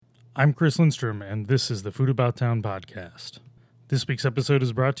I'm Chris Lindstrom, and this is the Food About Town podcast. This week's episode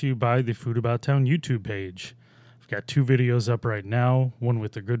is brought to you by the Food About Town YouTube page. I've got 2 videos up right now, one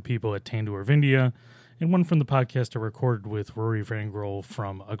with the good people at Tandoor of India, and one from the podcast I recorded with Rory Van Grol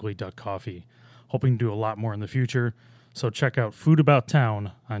from Ugly Duck Coffee. Hoping to do a lot more in the future, so check out Food About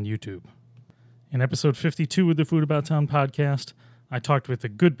Town on YouTube. In episode 52 of the Food About Town podcast, I talked with the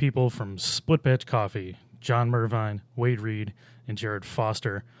good people from Split Batch Coffee, John Mervine, Wade Reed, and Jared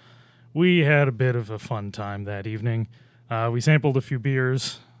Foster. We had a bit of a fun time that evening. We sampled a few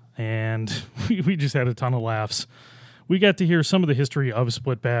beers, and we just had a ton of laughs. We got to hear some of the history of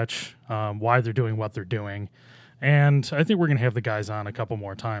Split Batch, why they're doing what they're doing, and I think we're going to have the guys on a couple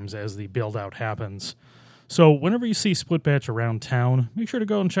more times as the build-out happens. So whenever you see Split Batch around town, make sure to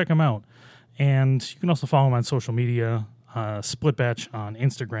go and check them out. And you can also follow them on social media, Split Batch on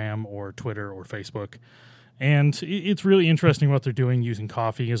Instagram or Twitter or Facebook. And it's really interesting what they're doing, using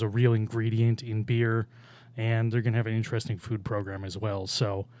coffee as a real ingredient in beer. And they're going to have an interesting food program as well.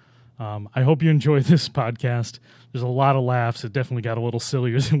 So I hope you enjoy this podcast. There's a lot of laughs. It definitely got a little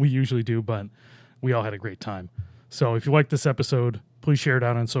sillier than we usually do, but we all had a great time. So if you like this episode, please share it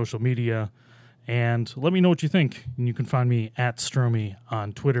out on social media. And let me know what you think. And you can find me at Stromy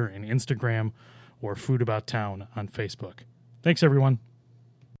on Twitter and Instagram, or Food About Town on Facebook. Thanks, everyone.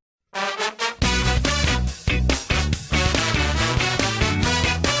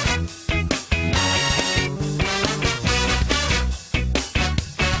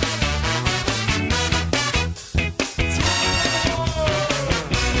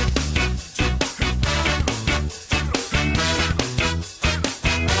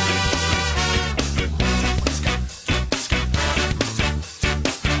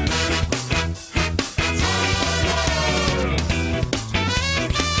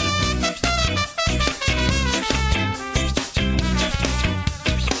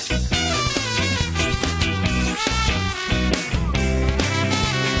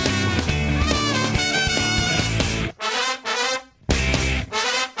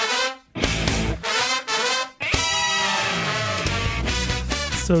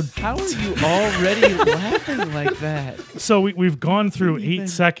 So how are you already laughing like that? So we've gone through 8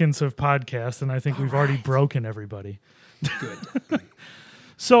 seconds of podcast, and I think we've already broken everybody. Good.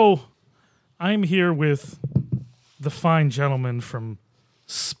 So I'm here with the fine gentleman from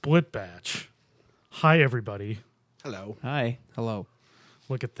Split Batch. Hi, everybody. Hello. Hi. Hello.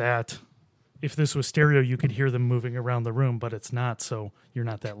 Look at that. If this was stereo, you could hear them moving around the room, but it's not, so you're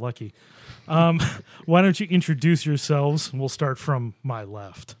not that lucky. Why don't you introduce yourselves? We'll start from my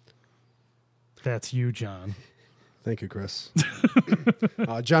left. That's you, John. Thank you, Chris.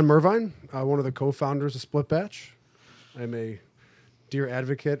 John Mervine, one of the co-founders of Split Batch. I'm a deer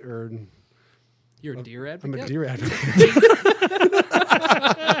advocate, or You're a deer advocate? I'm a deer advocate.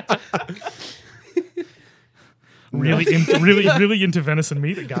 really into venison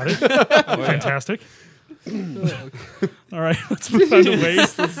meat. I got it. Fantastic. All right, let's move on to Wade.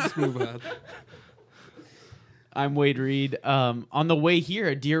 Let's move on. I'm Wade Reed. On the way here,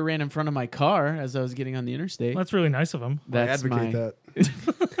 a deer ran in front of my car as I was getting on the interstate. That's really nice of him. I advocate that.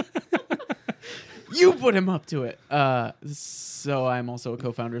 You put him up to it. So I'm also a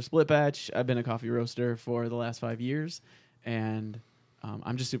co-founder of Split Batch. I've been a coffee roaster for the last 5 years, and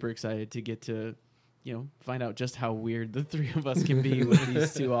I'm just super excited to get to find out just how weird the 3 of us can be with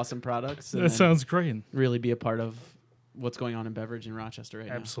these 2 awesome products. That sounds great. Really be a part of what's going on in beverage in Rochester right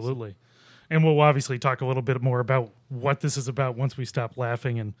now. Absolutely. And we'll obviously talk a little bit more about what this is about once we stop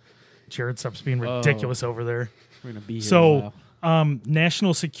laughing and Jared stops being ridiculous over there. We're going to be here So, a while.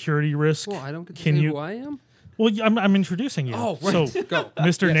 National security risk. Well, I don't get to Can say you- who I am? Well, I'm introducing you. Oh, right. So, Go.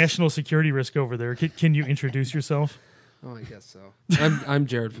 Mr. Yes. National Security Risk over there, can you introduce yourself? Oh, I guess so. I'm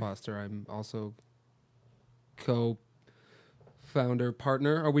Jared Foster. I'm also co-founder,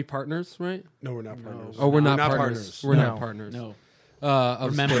 partner. Are we partners, right? No, we're not partners. Oh, we're not not partners. partners. We're No. not partners. No.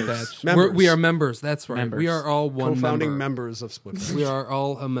 Of members. Split Batch. Members. We are members. That's right. Members. We are all one Co-founding member. members of Split Batch. We are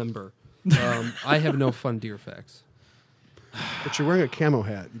all a member. I have no fun deer facts. But you're wearing a camo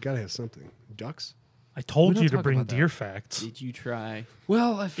hat. You got to have something. Ducks? I told We you don't to talk bring about that. deer facts. Did you try?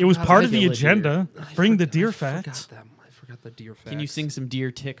 Well, It was part of the kill a agenda. Bring the deer facts. I forgot the deer facts. Can you sing some deer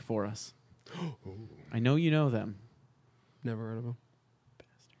tick for us? I know you know them. Never heard of them.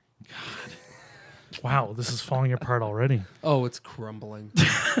 Wow, this is falling apart already. Oh, it's crumbling.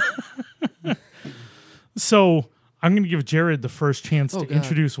 So I'm going to give Jared the first chance Oh, to God.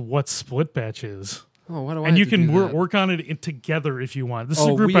 introduce what Split Batch is. Oh, why do I And you have to can do that? work on it together if you want. This is a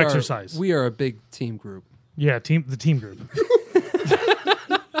Oh, group we are- exercise. We are a big team group. Yeah, the team group.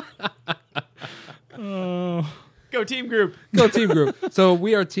 Go, Go team group. Go team group. So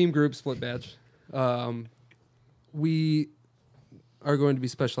we are team group split batch. We are going to be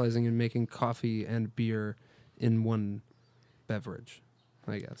specializing in making coffee and beer in one beverage,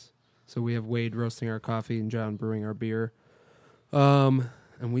 I guess. So we have Wade roasting our coffee and John brewing our beer. And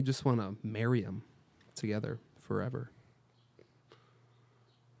we just want to marry them together forever.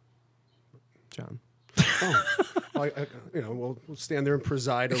 John. Oh, we'll stand there and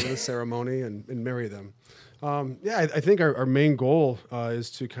preside over the ceremony and marry them. I think our main goal is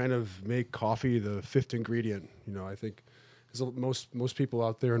to kind of make coffee the fifth ingredient. I think as most people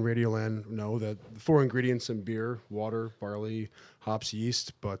out there in Radioland know that the 4 ingredients in beer: water, barley, hops,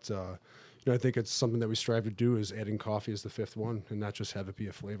 yeast. But I think it's something that we strive to do is adding coffee as the fifth one, and not just have it be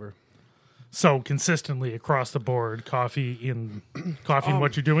a flavor. So consistently across the board, coffee in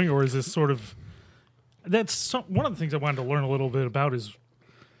what you're doing, or is this sort of one of the things I wanted to learn a little bit about is,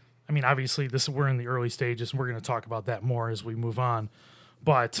 I mean, obviously we're in the early stages, and we're going to talk about that more as we move on.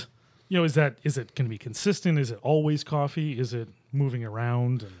 But is it going to be consistent? Is it always coffee? Is it moving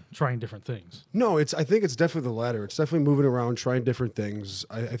around and trying different things? No, I think it's definitely the latter. It's definitely moving around, trying different things.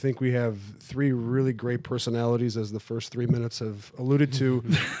 I think we have 3 really great personalities, as the first 3 minutes have alluded to,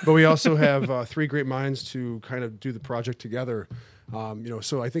 but we also have 3 great minds to kind of do the project together.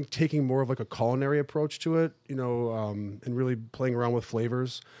 So I think taking more of like a culinary approach to it, and really playing around with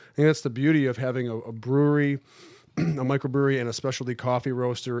flavors. I think that's the beauty of having a brewery, a microbrewery, and a specialty coffee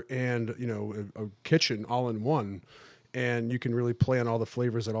roaster, and a kitchen all in one. And you can really play on all the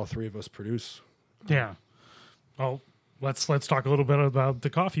flavors that all 3 of us produce. Yeah. Well, let's talk a little bit about the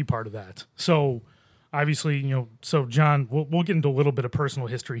coffee part of that. So obviously, so John, we'll get into a little bit of personal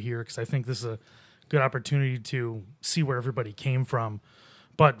history here, because I think this is a good opportunity to see where everybody came from.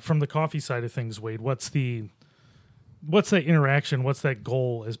 But from the coffee side of things, Wade, what's that interaction? What's that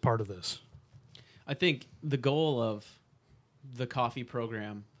goal as part of this? I think the goal of the coffee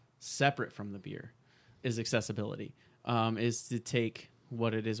program, separate from the beer, is accessibility. Is to take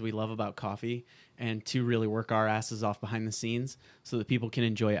what it is we love about coffee and to really work our asses off behind the scenes so that people can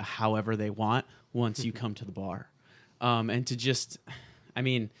enjoy it however they want once you come to the bar. And to just,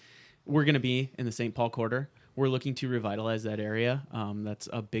 we're going to be in the St. Paul Quarter. We're looking to revitalize that area. That's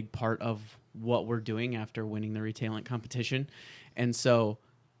a big part of what we're doing after winning the Retailant competition. And so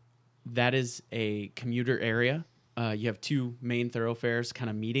that is a commuter area. You have 2 main thoroughfares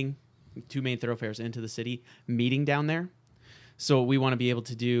kind of meeting, 2 main thoroughfares into the city, meeting down there. So what we want to be able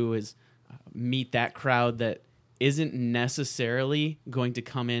to do is meet that crowd that isn't necessarily going to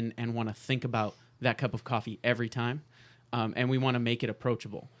come in and want to think about that cup of coffee every time. And we want to make it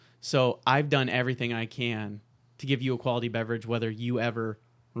approachable. So I've done everything I can to give you a quality beverage, whether you ever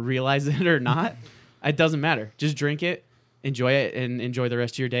realize it or not. It doesn't matter. Just drink it, enjoy it, and enjoy the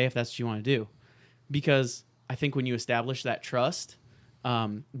rest of your day if that's what you want to do. Because I think when you establish that trust,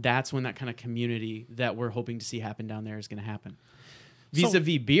 that's when that kind of community that we're hoping to see happen down there is going to happen.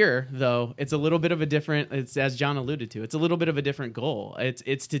 Vis-a-vis beer, though, it's a little bit of a different, it's, as John alluded to, it's a little bit of a different goal.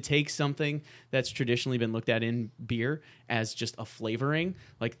 It's to take something that's traditionally been looked at in beer as just a flavoring.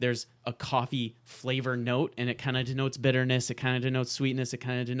 Like there's a coffee flavor note, and it kind of denotes bitterness, it kind of denotes sweetness, it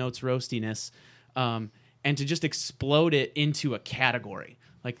kind of denotes roastiness, and to just explode it into a category.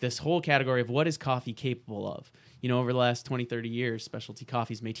 Like this whole category of what is coffee capable of. Over the last 20, 30 years, specialty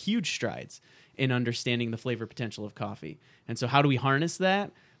coffee's made huge strides in understanding the flavor potential of coffee. And so how do we harness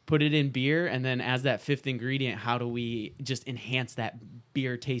that, put it in beer, and then as that 5th ingredient, how do we just enhance that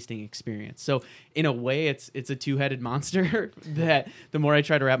beer tasting experience? So in a way, it's a 2-headed monster that the more I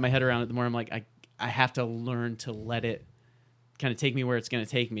try to wrap my head around it, the more I'm like, I have to learn to let it kind of take me where it's going to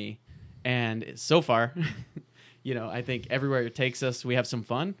take me. And so far, I think everywhere it takes us, we have some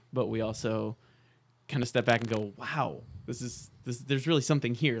fun, but we also kind of step back and go, wow, there's really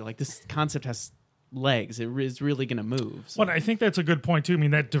something here. Like this concept has legs. It is really going to move. So. Well, I think that's a good point too. I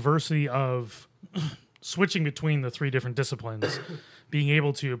mean, that diversity of switching between the 3 different disciplines, being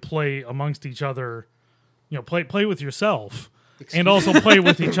able to play amongst each other, play with yourself and also play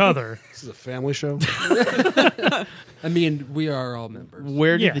with each other. This is a family show. We are all members.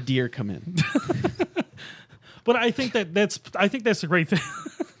 Where did the deer come in? But I think that's the great thing.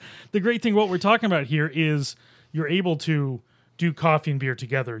 The great thing, what we're talking about here is you're able to do coffee and beer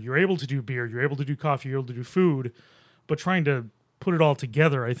together. You're able to do beer. You're able to do coffee. You're able to do food. But trying to put it all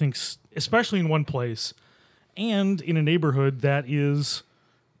together, I think, especially in one place and in a neighborhood that is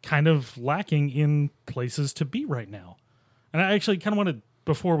kind of lacking in places to be right now. And I actually kind of want to,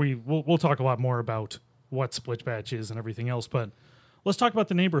 before we'll talk a lot more about what Split Batch is and everything else, but let's talk about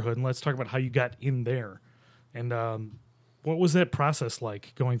the neighborhood and let's talk about how you got in there. And what was that process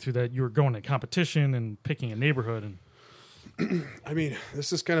like going through that? You were going to competition and picking a neighborhood, and I mean,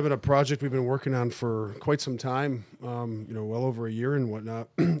 this has kind of been a project we've been working on for quite some time, well over a year and whatnot.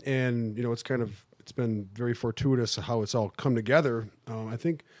 And, it's been very fortuitous how it's all come together. I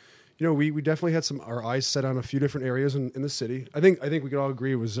think, we definitely had our eyes set on a few different areas in the city. I think we could all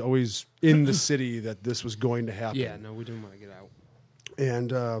agree it was always in the city that this was going to happen. Yeah, no, we didn't want to get out.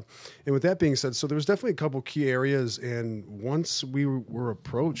 And with that being said, so there was definitely a couple key areas. And once we were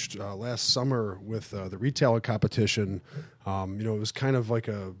approached last summer with the retailer competition, it was kind of like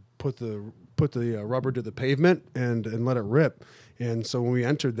a put the rubber to the pavement and let it rip. And so when we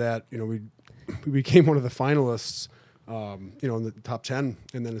entered that, we became one of the finalists. In the top 10,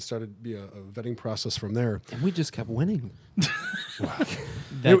 and then it started to be a vetting process from there. And we just kept winning.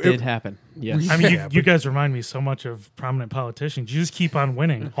 That did happen. Yes. I mean, you guys remind me so much of prominent politicians. You just keep on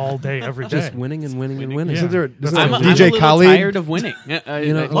winning all day, every day. Just winning and winning and winning. Yeah. Isn't I'm there a DJ little Khaled? tired of winning.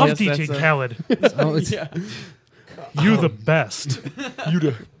 Love DJ Khaled. Oh, it's- Yeah. You the best.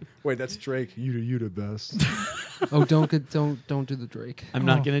 Wait, that's Drake. You the best. oh, don't do the Drake. I'm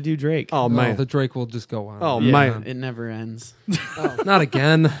not going to do Drake. Oh, No, man. the Drake will just go on. Oh, Yeah, man. It never ends. Not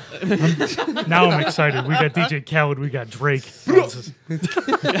again. Now I'm excited. We got DJ Khaled. We got Drake.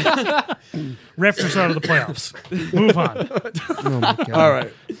 Raptors out of the playoffs. Move on. Oh my God. All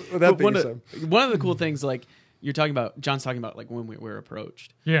right. With that But being one, said, of, one of the cool things, like John's talking about, like when we were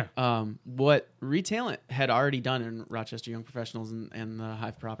approached. Yeah. What Retailant had already done, and Rochester Young Professionals and the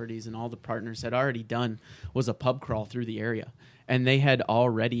Hive Properties and all the partners had already done, was a pub crawl through the area. And they had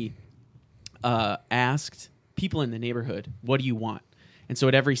already asked people in the neighborhood, what do you want? And so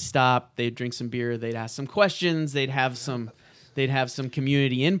at every stop, they'd drink some beer, they'd ask some questions, they'd have some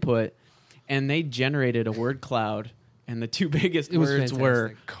community input, and they generated a word cloud. And the two biggest It was words were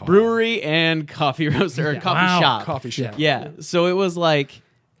fantastic. brewery and coffee roaster or coffee Wow. shop. coffee shop. Yeah. So it was like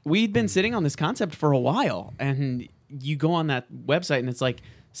we'd been sitting on this concept for a while, and you go on that website and it's like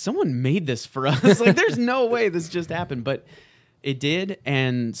someone made this for us. Like there's no way this just happened, but it did.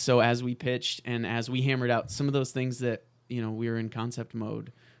 And so as we pitched and as we hammered out some of those things that, we were in concept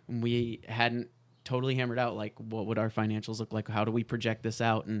mode and we hadn't totally hammered out, like what would our financials look like? How do we project this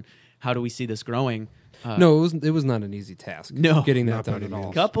out and how do we see this growing? No, it was not an easy task. No. Getting that Not done by at any all.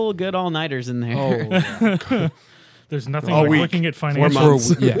 means. Couple good all-nighters in there. Oh, yeah. There's nothing All like week. looking at For financial.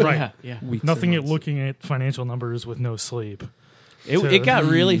 months. Yeah. Right. Yeah. Weeks Nothing and at months. looking at financial numbers with no sleep. It got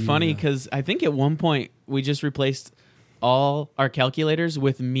really funny because I think at one point we just replaced all our calculators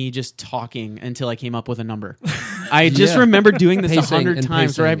with me just talking until I came up with a number. I just Yeah. remember doing this Pacing 100 and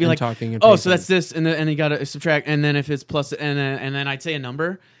times where pacing I'd be and like, talking and oh, pacing. so that's this, and then you got to subtract, and then if it's plus, and then I'd say a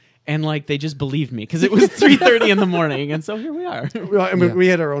number, and like they just believed me because it was 3:30 in the morning, and so here we are. Well, I mean, Yeah. we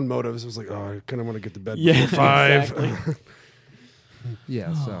had our own motives. It was like, I kind of want to get to bed Yeah, before 5. exactly.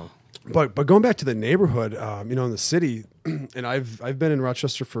 Yeah, so But going back to the neighborhood, in the city, and I've been in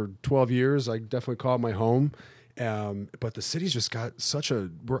Rochester for 12 years. I definitely call it my home. But the city's just got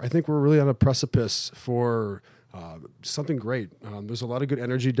I think we're really on a precipice for something great. There's a lot of good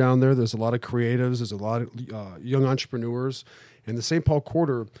energy down there. There's a lot of creatives. There's a lot of young entrepreneurs. And the St. Paul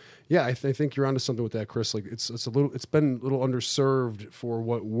Quarter, yeah, I think you're onto something with that, Chris. Like it's been a little underserved for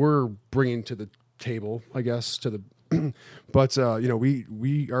what we're bringing to the table, I guess. But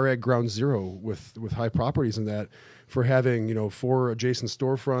we are at ground zero with Hive Properties in that for having 4 adjacent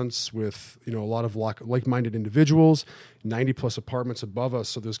storefronts with a lot of like-minded individuals, 90 plus apartments above us.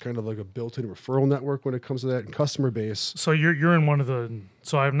 So there's kind of like a built-in referral network when it comes to that and customer base. So you're in one of the.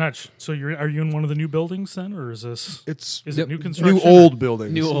 So I'm not. So are you in one of the new buildings then, or is this? It's Is it new construction? new old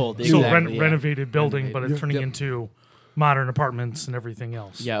buildings. New old, So exactly, yeah. renovated building, but it's Yep. turning into modern apartments and everything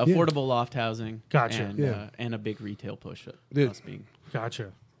else. Yeah, affordable loft housing. Gotcha. And, Yeah. and a big retail push. Yeah. Us being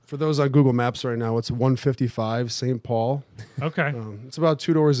Gotcha. For those on Google Maps right now, it's 155 St. Paul. Okay. It's about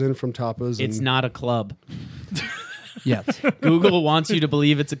 2 doors in from Tapas. It's and not a club. yeah. Google wants you to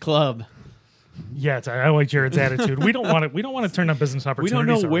believe it's a club. Yeah, I like Jared's attitude. We don't want to. We don't want to turn down business We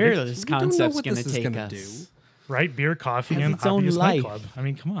opportunities. don't know where already, this We don't know concept's what going this to is take gonna us. do. right? Beer, coffee, Has and its own obvious life. nightclub. I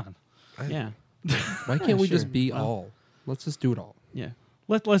mean, come on. Yeah. Why can't we sure. just be Well- all? Let's just do it all. Yeah.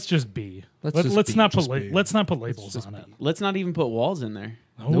 Let's just be. Let's Let's just be. not Just put be. let's not put labels just on it. Let's not even put walls in there.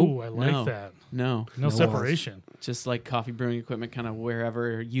 Oh, Nope. I like No. that. No. No walls. separation. Just like coffee brewing equipment, kind of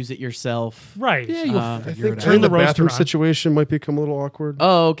wherever. Use it yourself. Right. Yeah, you'll I I figure think it turn turn out. the the roaster bathroom on. situation might become a little awkward.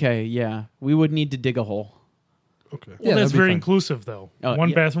 Oh, okay. Yeah. We would need to dig a hole. Okay. Yeah, Well, that's that'd be very fine. inclusive, though. Oh, One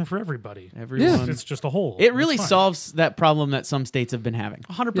yeah. bathroom for everybody. Everyone. It's just a hole. It really It's fine. solves that problem that some states have been having.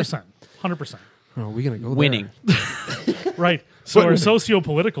 100%. 100%. Oh, are we gonna go there? Winning. Right. So our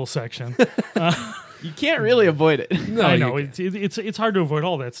socio-political section. You can't really avoid it. No, I you know can't. it's hard to avoid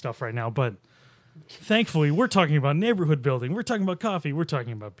all that stuff right now, but thankfully we're talking about neighborhood building. We're talking about coffee. We're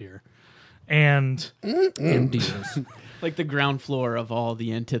talking about beer, and Indeed. Like the ground floor of all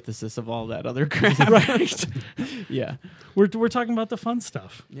the antithesis of all that other crap. right, Yeah. we're talking about the fun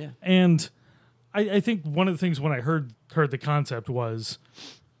stuff. Yeah. And I think one of the things when I heard the concept was,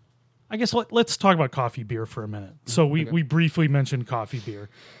 I guess let's talk about coffee beer for a minute. So we briefly mentioned coffee beer,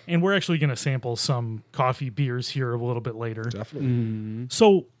 and we're actually going to sample some coffee beers here a little bit later. Definitely.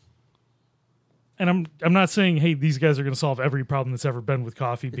 So, and I'm not saying, hey, these guys are going to solve every problem that's ever been with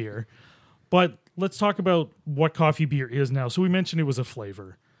coffee beer, but let's talk about what coffee beer is now. So we mentioned it was a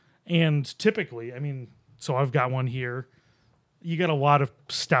flavor, and typically, I mean, so I've got one here. You got a lot of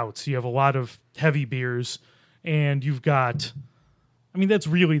stouts. You have a lot of heavy beers, and you've got, I mean, that's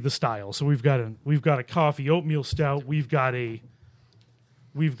really the style. So we've got a coffee oatmeal stout. We've got an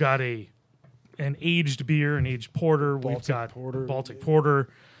aged beer, an aged porter. We've Baltic got porter. Baltic porter,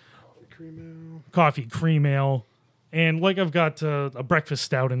 Cream ale. coffee cream ale, and like I've got a breakfast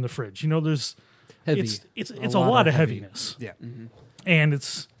stout in the fridge. You know, there's Heavy. it's a lot of heaviness, Yeah. and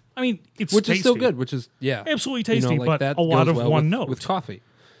it's Which tasty. is still good, which is, yeah. Absolutely tasty, like but that a lot goes of well one with, note. with coffee.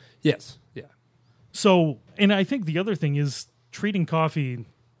 Yes. Yeah. So, and I think the other thing is treating coffee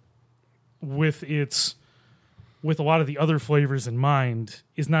with a lot of the other flavors in mind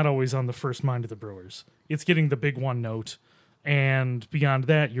is not always on the first mind of the brewers. It's getting the big one note, and beyond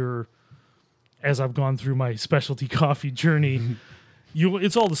that, as I've gone through my specialty coffee journey,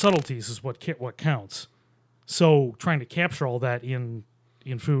 it's all the subtleties is what counts. So, trying to capture all that in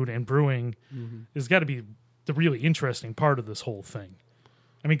food and brewing has got to be the really interesting part of this whole thing.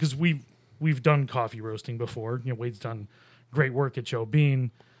 I mean, because we've done coffee roasting before. You know, Wade's done great work at Joe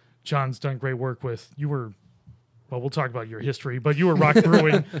Bean. John's done great work with well, we'll talk about your history, but you were Rock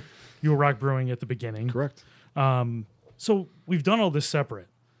Brewing. You were Rock Brewing at the beginning. Correct. So we've done all this separate,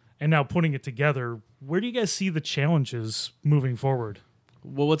 and now putting it together. Where do you guys see the challenges moving forward?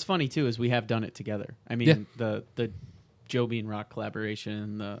 Well, what's funny too is we have done it together. I mean, the Joe Bean Rock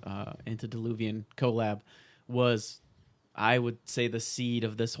collaboration, the Antediluvian collab was, I would say, the seed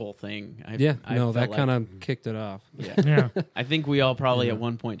of this whole thing. I that felt kind of kicked it off. Yeah. Yeah, I think we all probably at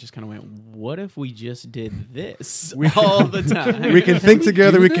one point just kind of went, "What if we just did this all the time?" We can think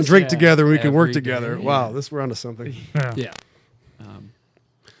together, we can this? drink Yeah. together, we can work Every together. day. Wow, we're onto something. yeah. Yeah.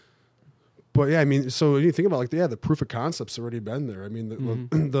 But yeah, I mean, so when you think about the proof of concept's already been there. I mean,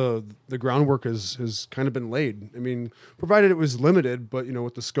 the groundwork has kind of been laid. I mean, provided it was limited, but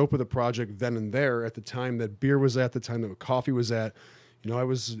with the scope of the project then and there at the time that beer was at, the time that coffee was at,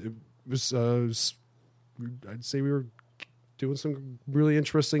 I'd say we were doing some really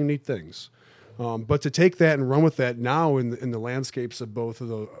interesting, neat things. But to take that and run with that now in the landscapes of both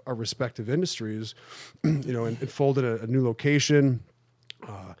of our respective industries, and fold in a new location.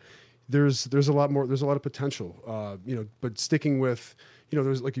 There's a lot more. There's a lot of potential, But sticking with,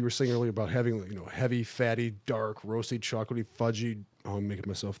 there's like you were saying earlier about having, heavy, fatty, dark, roasty, chocolatey, fudgy. Oh, I'm making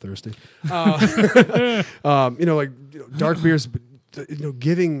myself thirsty. Dark beers. But,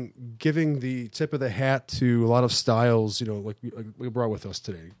 giving the tip of the hat to a lot of styles. Like we brought with us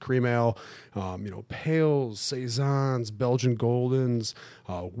today, cream ale, pales, saisons, Belgian goldens,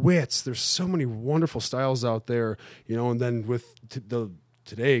 wits. There's so many wonderful styles out there. And then with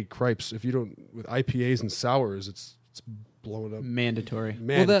today, cripes, if you don't, with IPAs and sours, it's blowing up. Mandatory.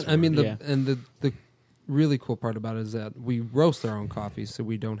 Well, Yeah. the really cool part about it is that we roast our own coffee, so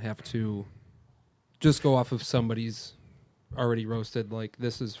we don't have to just go off of somebody's already roasted. Like,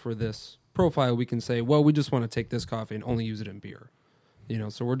 this is for this profile. We can say, well, we just want to take this coffee and only use it in beer.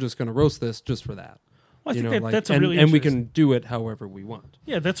 So we're just going to roast this just for that. Well, I think that's a and, really and we interesting- can do it however we want.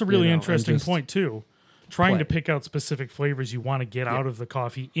 Yeah, that's a really and interesting just point too. Trying to play. pick out specific flavors you want to get out of the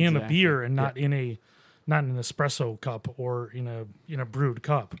coffee in a Exactly. beer and not in an espresso cup or in a brewed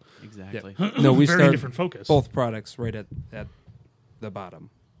cup. Exactly. No, we Very start different focus. both products right at the bottom.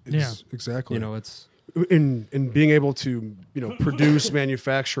 Yeah. Exactly. It's in being able to produce,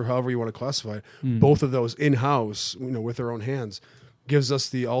 manufacture, however you want to classify it, both of those in house, with our own hands, gives us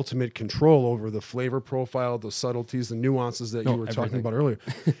the ultimate control over the flavor profile, the subtleties, the nuances that you were talking everything. about earlier.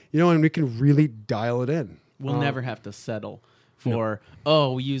 And we can really dial it in. We'll never have to settle for,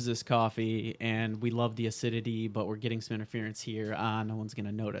 we use this coffee and we love the acidity, but we're getting some interference here. No one's going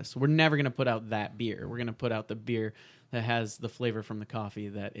to notice. We're never going to put out that beer. We're going to put out the beer that has the flavor from the coffee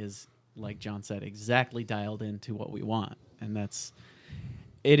that is, like John said, exactly dialed into what we want. And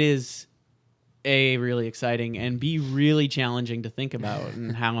it is A, really exciting, and B, really challenging to think about,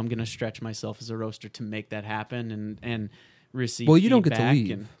 and how I'm going to stretch myself as a roaster to make that happen and receive well, you don't get to feedback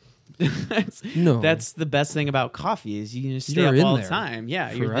leave. and- No. That's the best thing about coffee is you can just stay You're up in all there the time.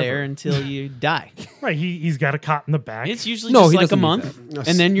 Yeah, you're forever. there until you die. Right. He's got a cot in the back. It's usually No, just he like a doesn't need month, that.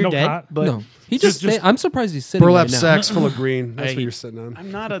 and then you're No dead. cot? But no, he just. just- I'm surprised he's sitting Burlap right now. sacks full of green. That's I- what you're sitting on.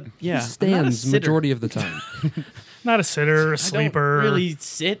 I'm not a He I'm not a stands sitter. majority of the time. Not a sitter, a I don't sleeper. really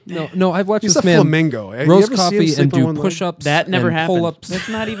sit. No, I've watched He's this a man flamingo. You roast ever see him coffee sleep and on do one leg? push-ups. That never and happened. Pull-ups. That's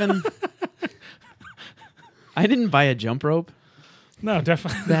not even. I didn't buy a jump rope. No,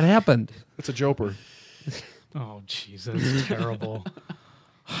 definitely. That happened. It's a joper. Oh, jeez, that's terrible.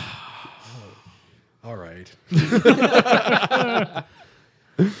 All right.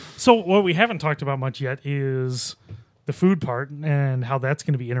 So what we haven't talked about much yet is the food part and how that's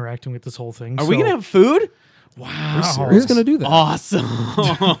going to be interacting with this whole thing. Are we gonna have food? Wow. Who's going to do that? Awesome.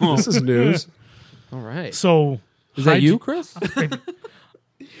 This is news. All right. So Is that you, Chris? Do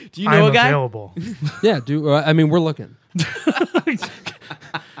you know I'm a guy? available Yeah. I mean, we're looking.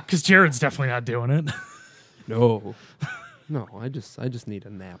 because Jared's definitely not doing it. No. No. I just need a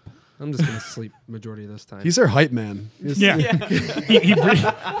nap. I'm just going to sleep majority of this time. He's our hype man. Yeah, he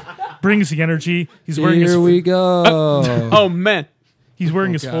brings the energy. He's wearing Here his we go. Oh man. he's wearing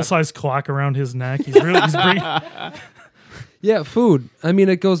Oh, his God. full size clock around his neck. He's bringing. Yeah, food. I mean,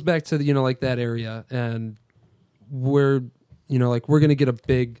 it goes back to the, like that area, and we're we're gonna get a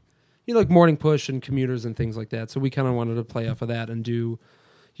big, like morning push and commuters and things like that. So we kind of wanted to play off of that and do,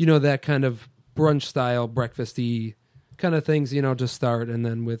 that kind of brunch style, breakfasty kind of things. To start, and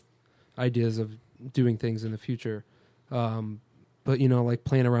then with ideas of doing things in the future. But like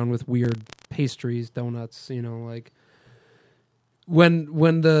playing around with weird pastries, donuts. Like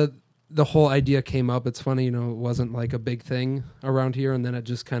when the whole idea came up, it's funny, it wasn't like a big thing around here, and then it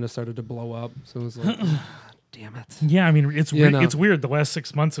just kind of started to blow up. So it was like, damn it. Yeah, I mean it's You know. it's weird. The last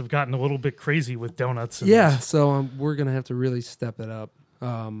 6 months have gotten a little bit crazy with donuts. And Yeah, so we're gonna have to really step it up.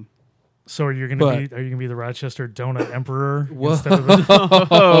 So are you But- gonna be the Rochester Donut Emperor Whoa. instead of the,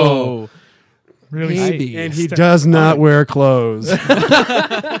 Oh. really? Maybe. And he does not wear clothes.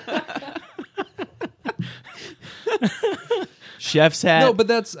 Chef's hat No, but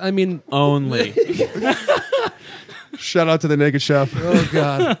that's, I mean, only. Shout out to the Naked Chef. oh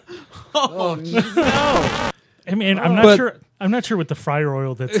god. I mean, I'm not But- sure. I'm not sure with the fryer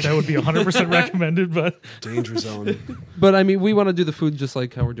oil that would be 100% recommended, but Danger zone. But I mean, we want to do the food just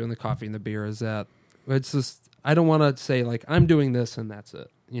like how we're doing the coffee and the beer. Is that it's just I don't want to say like I'm doing this and that's it.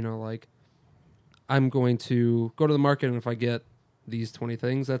 Like I'm going to go to the market, and if I get these 20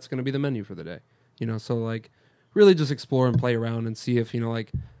 things, that's going to be the menu for the day. So like really just explore and play around and see if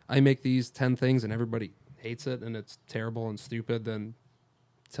like I make these 10 things and everybody hates it and it's terrible and stupid, then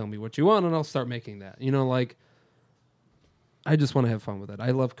tell me what you want and I'll start making that. Like I just want to have fun with it.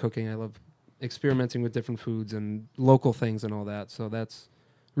 I love cooking. I love experimenting with different foods and local things and all that. So that's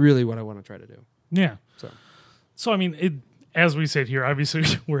really what I want to try to do. yeah. So So I mean, as we sit here, obviously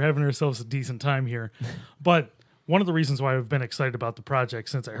we're having ourselves a decent time here, but one of the reasons why I've been excited about the project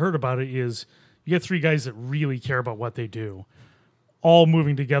since I heard about it is you get three guys that really care about what they do, all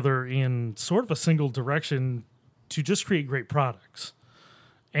moving together in sort of a single direction to just create great products.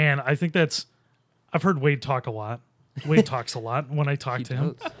 And I think I've heard Wade talk a lot. Wade talks a lot when I talk to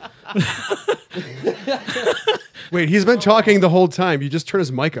him. Wait, he's been talking the whole time. You just turn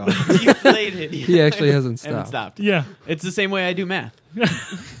his mic off. You played it. he actually hasn't Haven't stopped. stopped. Yeah. It's the same way I do math.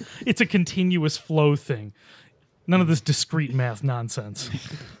 It's a continuous flow thing. None of this discrete math nonsense.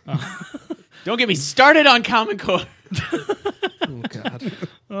 Don't get me started on Common Core. Oh god.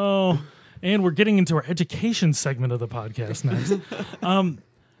 Oh, and we're getting into our education segment of the podcast next.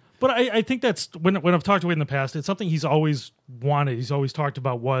 But I think that's when I've talked to Wade in the past, it's something he's always wanted. He's always talked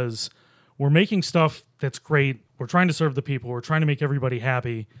about was we're making stuff that's great. We're trying to serve the people. We're trying to make everybody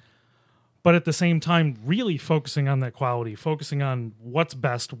happy. But at the same time, really focusing on that quality, focusing on what's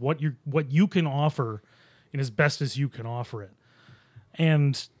best, what you can offer in as best as you can offer it.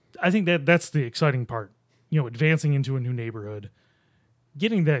 And I think that's the exciting part. Advancing into a new neighborhood,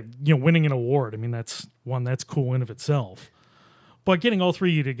 getting that, winning an award. I mean, that's cool in of itself. But getting all three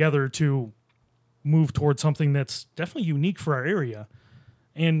of you together to move towards something that's definitely unique for our area.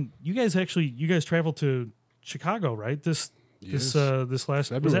 And you guys traveled to Chicago, right? This last was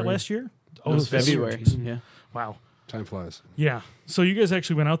that February. last year? It was this year. February. Jeez. Yeah. Wow. Time flies. Yeah. So you guys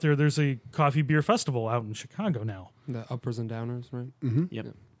actually went out there. There's a coffee beer festival out in Chicago now. The uppers and downers, right? Yep.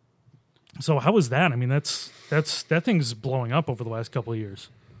 So how was that? I mean, that thing's blowing up over the last couple of years.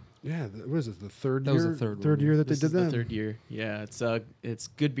 Yeah, what is it? The third That year? was the third third one. year that This they is did the that? third year. Yeah, it's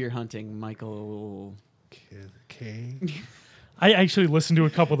good beer hunting. Michael. Okay. I actually listened to a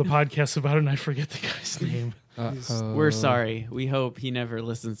couple of the podcasts about it, and I forget the guy's name. We're sorry. We hope he never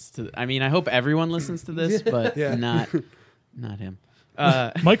listens to. I mean, I hope everyone listens to this, but Yeah. not him.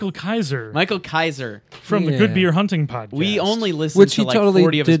 Michael Kaiser Michael Kaiser. from the Yeah. Good Beer Hunting podcast. We only listened Which to he like totally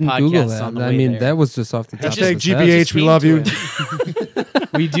 40 of his didn't Google podcasts that. on the I way mean, there. that was just off the top of Hashtag his head. GBH, we came love to you. it.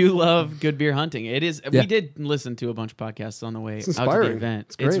 We do love Good Beer Hunting. It is. Yeah. We did listen to a bunch of podcasts on the way It's out to the inspiring. event.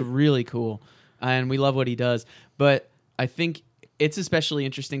 It's great. really cool, and we love what he does. But I think it's especially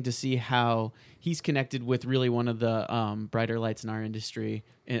interesting to see how he's connected with really one of the brighter lights in our industry,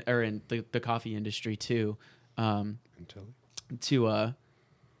 or in the coffee industry too,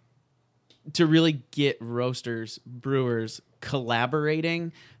 to really get roasters, brewers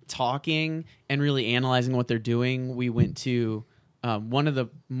collaborating, talking, and really analyzing what they're doing. We went to one of the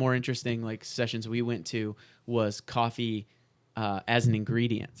more interesting like sessions we went to was coffee as an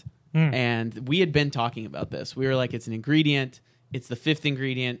ingredient. And we had been talking about this. We were like, it's an ingredient. It's the fifth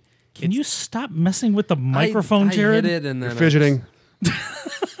ingredient. Can you stop messing with the microphone, I Jared? hit it and then You're fidgeting.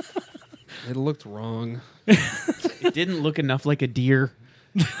 It looked wrong. It didn't look enough like a deer.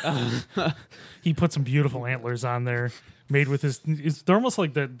 He put some beautiful antlers on there, made with they're almost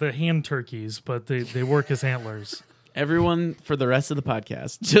like the hand turkeys, but they work as antlers. Everyone for the rest of the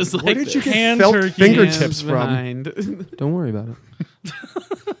podcast, just like Where did you this. get Hand felt turkey fingertips from? Behind. Don't worry about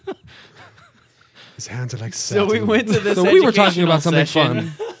it. His hands are like So satin. we went to this. So we were talking about educational something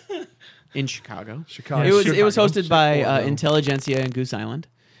session in Chicago. Chicago. Yeah, It was Chicago. hosted by Chicago. Intelligentsia and Goose Island,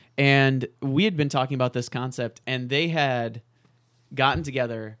 and we had been talking about this concept, and they had gotten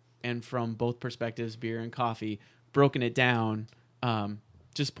together and from both perspectives, beer and coffee, broken it down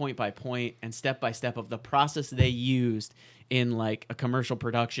just point by point and step by step of the process they used in like a commercial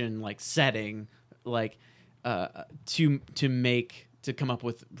production like setting, like to come up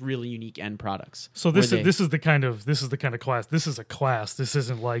with really unique end products. So this is the kind of class. This is a class. This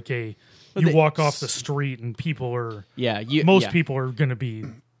isn't like you they- walk off the street and people are most people are going to be.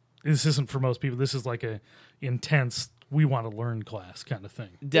 This isn't for most people. This is like a intense. We want to learn class kind of thing.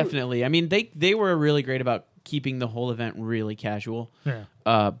 Definitely. I mean, they were really great about keeping the whole event really casual.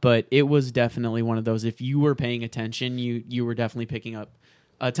 Yeah. But it was definitely one of those. If you were paying attention, you were definitely picking up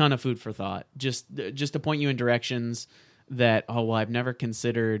a ton of food for thought. Just to point you in directions that I've never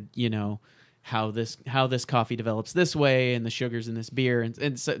considered. How this coffee develops this way and the sugars in this beer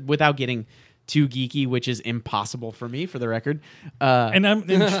and so, without getting too geeky, which is impossible for me, for the record. And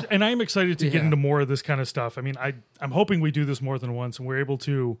I'm excited to get into more of this kind of stuff. I mean, I'm hoping we do this more than once and we're able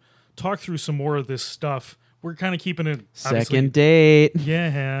to talk through some more of this stuff. We're kind of keeping it obviously- Second date.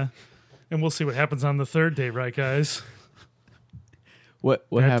 Yeah. And we'll see what happens on the third day, right, guys? What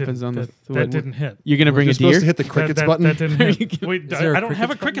That happens didn't- on the that didn't hit. You're gonna bring You're a supposed deer? to hit the crickets that button. That didn't hit. Wait, there a I don't have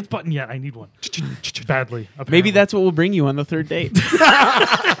a crickets button yet. I need one. Badly. Apparently. Maybe that's what will bring you on the third date.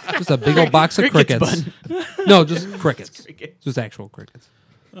 Just a big old box of crickets. No, just crickets. Just actual crickets.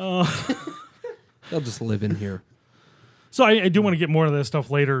 They'll just live in here. So I do want to get more of that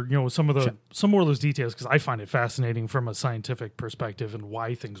stuff later. Some more of those details because I find it fascinating from a scientific perspective and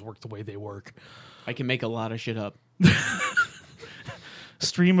why things work the way they work. I can make a lot of shit up.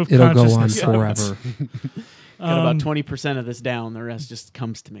 Stream of It'll go on consciousness. forever. Got about 20% of this down. The rest just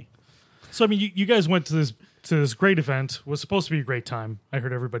comes to me. So I mean, you guys went to this great event. It was supposed to be a great time. I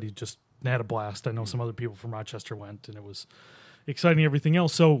heard everybody just had a blast. I know some other people from Rochester went, and it was exciting. Everything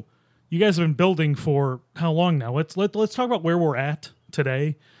else. So you guys have been building for how long now? Let's talk about where we're at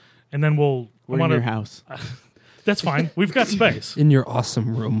today, and then We're in your house. That's fine. We've got space. In your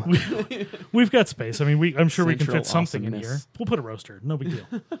awesome room. We've got space. I mean, I'm sure we can Central fit something in awesomeness. here. We'll put a roaster. No big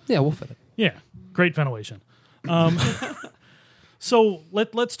deal. Yeah, we'll fit it. Yeah, great ventilation. So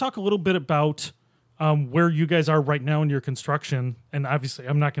let's talk a little bit about where you guys are right now in your construction. And obviously,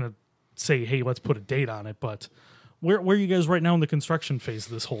 I'm not going to say, hey, let's put a date on it, but where are you guys right now in the construction phase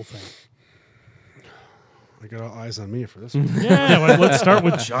of this whole thing? I got all eyes on me for this one. Yeah, let's start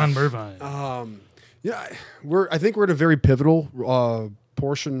with John Mervine. I think we're at a very pivotal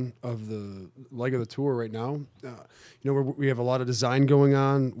portion of the leg of the tour right now. We have a lot of design going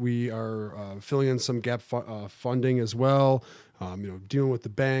on. We are filling in some gap funding as well. Dealing with the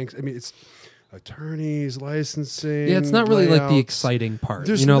banks. I mean, it's attorneys, licensing. Yeah, it's not really like the layouts. exciting part.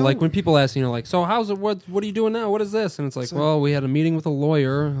 There's Like when people ask, so how's it? What are you doing now? What is this? And it's like, well, we had a meeting with a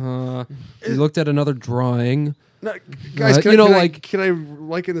lawyer. We looked at another drawing. No, guys, you can know, I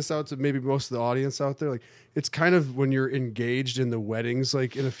liken this out to maybe most of the audience out there? Like, it's kind of when you're engaged in the weddings,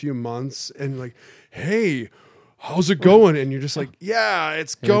 like in a few months, and like, hey, how's it going? And you're just like, yeah,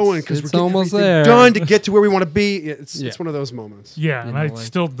 it's going because we're it's getting almost everything there. done to get to where we want to be. It's Yeah. one of those moments. Yeah, and I like-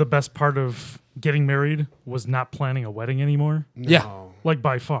 still the best part of getting married was not planning a wedding anymore. No. Yeah. Like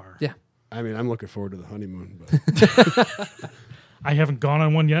by far. Yeah. I mean, I'm looking forward to the honeymoon, but I haven't gone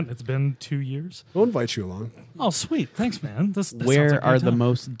on one yet. It's been 2 years. we'll invite you along. Oh, sweet. Thanks, man. This sounds Where like a are great the time.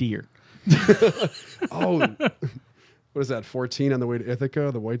 most deer? Oh, what is that? 14 on the way to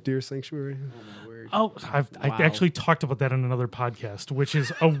Ithaca, the white deer sanctuary. Oh, I Wow. actually talked about that in another podcast, which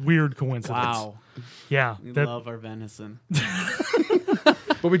is a weird coincidence. Wow, Yeah. we That, love our venison.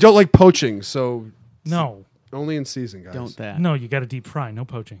 But we don't like poaching, so no. only in season, guys. Don't that? No, you got to deep fry, no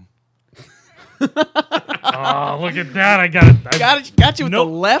poaching. Oh, look at that. I got it. Got you with Nope.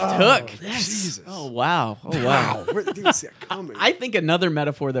 the left hook. Jesus. Oh wow. Oh wow. Where did you see that coming? I think another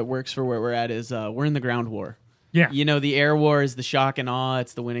metaphor that works for where we're at is we're in the ground war. Yeah. You know, the air war is the shock and awe.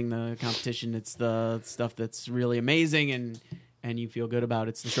 It's the winning the competition. It's the stuff that's really amazing and you feel good about.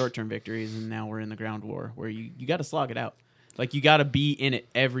 It's the short term victories. And now we're in the ground war where you got to slog it out. Like you got to be in it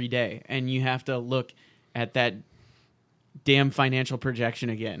every day, and you have to look at that damn financial projection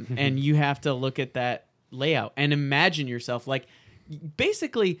again, and you have to look at that layout and imagine yourself like.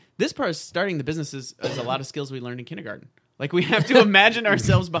 Basically, this part of starting the business is a lot of skills we learned in kindergarten. Like we have to imagine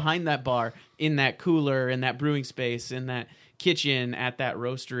ourselves behind that bar, in that cooler, in that brewing space, in that kitchen, at that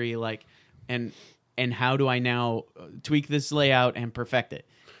roastery, like, and how do I now tweak this layout and perfect it?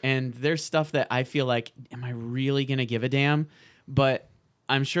 And there's stuff that I feel like, am I really going to give a damn? But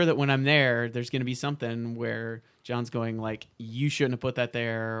I'm sure that when I'm there, there's going to be something where John's going like, you shouldn't have put that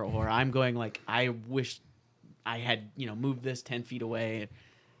there, or I'm going like, I wish I had, moved this 10 feet away.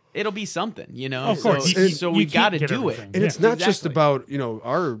 It'll be something, Of course. So we can't got to get do it. everything. And Yeah. it's not just Exactly. about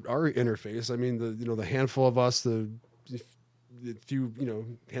our interface. I mean the handful of us, the few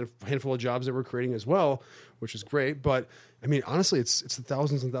handful of jobs that we're creating as well, which is great. But I mean honestly, it's the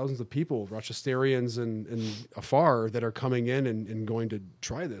thousands and thousands of people, Rochesterians and afar, that are coming in and going to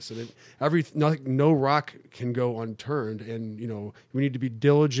try this. And no rock can go unturned. And we need to be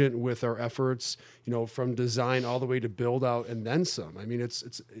diligent with our efforts. From design all the way to build out and then some. I mean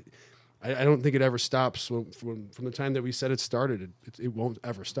I don't think it ever stops. From the time that we said it started, it won't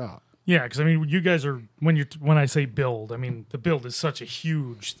ever stop. Yeah, because I mean, you guys are when I say build, I mean the build is such a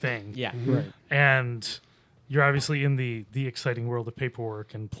huge thing. Yeah. Right. And you're obviously in the exciting world of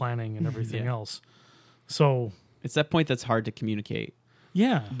paperwork and planning and everything Yeah. else. So It's that point that's hard to communicate,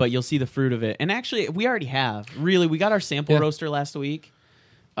 yeah, but you'll see the fruit of it. And actually, we already have. Really, we got our sample Yeah. roaster last week.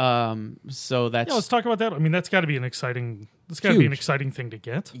 So that's let's talk about that. I mean, that's got to be an exciting. That's got to be an Huge. exciting thing to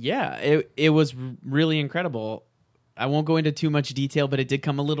get. yeah, it was really incredible. I won't go into too much detail, but it did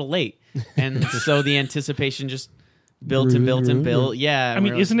come a little late, and so the anticipation just built and built and built. Yeah, I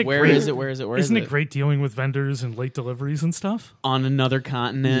mean, isn't it Where great? is it? Where is it? Where is Isn't it? it great dealing with vendors and late deliveries and stuff? On another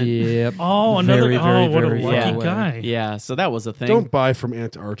continent. Yep. Oh, another. Very, very, what a very lucky far away. guy. Yeah, so that was a thing. Don't buy from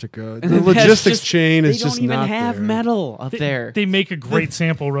Antarctica. The That's logistics just- chain is they just don't even not have there. metal up there. They make a great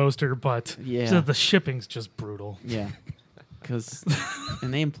sample roaster, but Yeah. the shipping's just brutal. Yeah,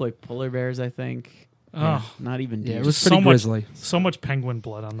 and they employ polar bears. I think. Oh. Not even. Yeah, deer. it was So pretty much- grisly. So much penguin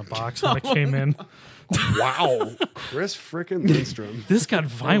blood on the box when it came in. Wow, Chris frickin' Lindstrom. This got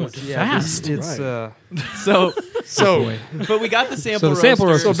violent fast. It's so. So, boy. But we got the sample. So the sample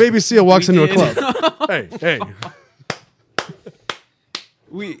roaster. so Baby Seal walks We into a did. club. Hey,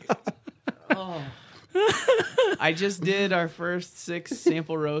 We. I just did our first 6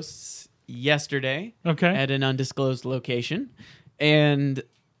 sample roasts yesterday Okay. at an undisclosed location, and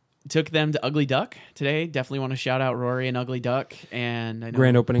took them to Ugly Duck today. Definitely want to shout out Rory and Ugly Duck. And I know,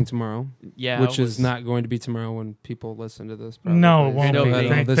 Grand opening tomorrow, yeah, which it is was not going to be tomorrow when people listen to this. No, it won't be. No,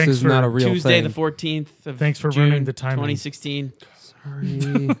 Thank- this thanks is for not a real Tuesday thing. the 14th of Thanks for June, ruining the timing. 2016. Sorry.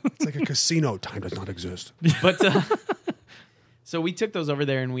 it's like a casino. Time does not exist. But so we took those over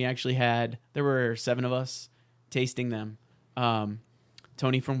there, and we actually there were 7 of us tasting them.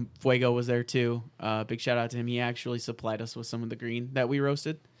 Tony from Fuego was there too. Big shout out to him. He actually supplied us with some of the green that we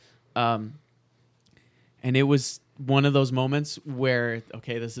roasted. And it was one of those moments where,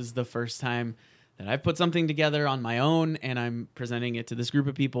 okay, this is the first time that I've put something together on my own, and I'm presenting it to this group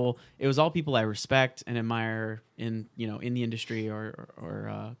of people. It was all people I respect and admire in the industry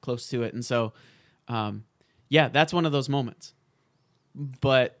or close to it. And so, yeah, that's one of those moments.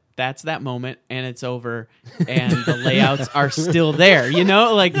 But that's that moment, and it's over, and the layouts are still there.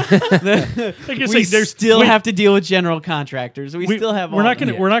 Like we still have to deal with general contractors. We still have. We're not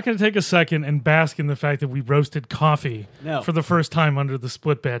gonna take a second and bask in the fact that we roasted coffee No. for the first time under the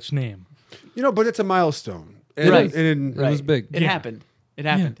Split Batch name. But it's a milestone. And, Right. and It was big. It Yeah. happened. It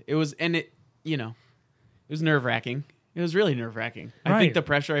happened. It was, and it was nerve wracking. It was really nerve wracking. I Right. think the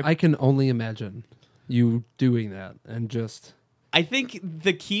pressure. I can only imagine you doing that and just I think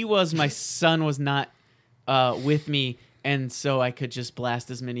the key was my son was not with me, and so I could just blast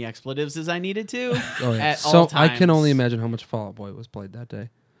as many expletives as I needed to. oh yeah. At So all I can times. only imagine how much Fall Out Boy was played that day.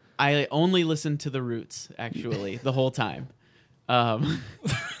 I only listened to the Roots actually the whole time.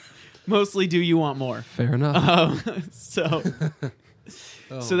 Mostly, Do You Want More? Fair enough. So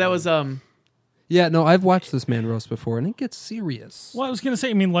that was Yeah, no, I've watched this man roast before, and it gets serious. Well, I was gonna say,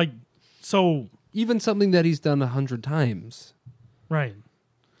 I mean, like, so Even something that he's done 100 times. right.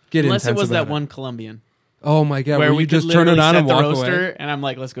 Get unless it intense was that about one Colombian Oh my god, where where we you could just turn it literally on set and the walk roaster, away, and I'm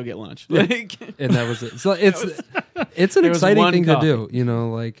like, let's go get lunch. Like, and that was it. So it's an There was exciting one thing coffee. to do, you know,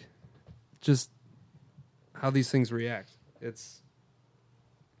 like just how these things react. It's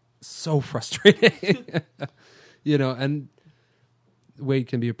so frustrating, you know. And Wade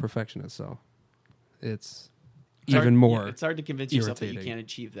can be a perfectionist, so it's even hard- more. yeah, it's hard to convince yourself that you irritating. can't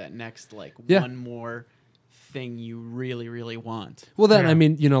achieve that next Yeah. one more thing you really, really want. Well, then, Yeah. I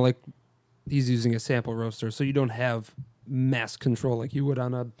mean, you know, like he's using a sample roaster, so you don't have mass control like you would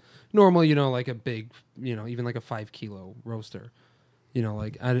on a normal, you know, like a big, you know, even like a 5 kilo roaster. You know,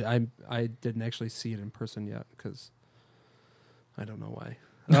 like I didn't actually see it in person yet because I don't know why.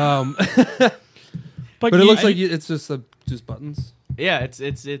 But it you- looks like it's just buttons. Yeah,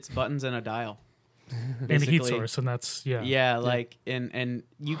 it's buttons and a dial. and a heat basically. source, and that's Yeah, like and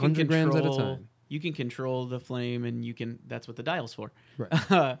you can 100 control grams at a time. You can control the flame, and you can. That's what the dial's for.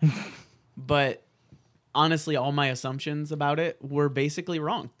 Right. But honestly, all my assumptions about it were basically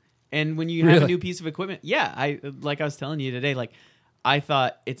wrong. And when you have a Really? new piece of equipment, yeah, I was telling you today, like I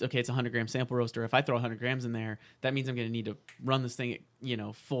thought it's okay. It's a 100-gram sample roaster. If I throw 100 grams in there, that means I'm going to need to run this thing at, you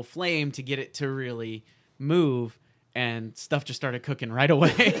know, full flame to get it to really move. And stuff just started cooking right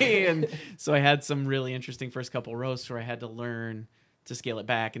away. And so I had some really interesting first couple roasts where I had to learn to scale it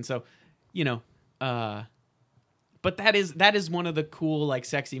back. And so, you know, but that is one of the cool, like,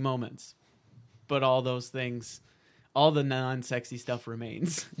 sexy moments. But all those things, all the non-sexy stuff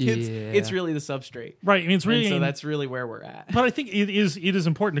remains. Yeah. It's really the substrate. right. I mean, it's really And so that's really where we're at. But I think it is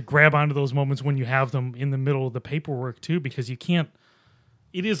important to grab onto those moments when you have them in the middle of the paperwork too, because you can't.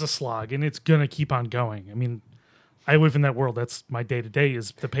 It is a slog, and it's gonna keep on going. I mean, I live in that world. That's my day to day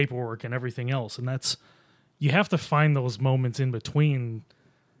is the paperwork and everything else, and that's you have to find those moments in between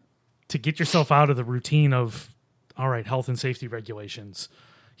to get yourself out of the routine of all right, health and safety regulations.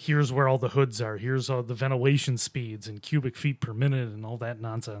 Here's where all the hoods are. Here's all the ventilation speeds and cubic feet per minute and all that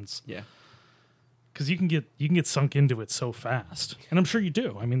nonsense. Yeah. Because you can get sunk into it so fast, and I'm sure you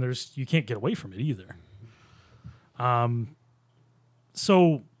do. I mean, you can't get away from it either.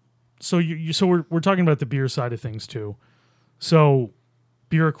 So we're talking about the beer side of things too. So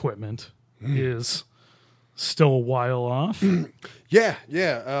beer equipment is still a while off. Yeah.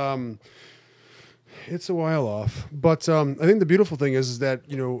 It's a while off, but I think the beautiful thing is that,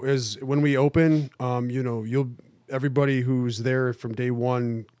 you know, is when we open, you know, everybody who's there from day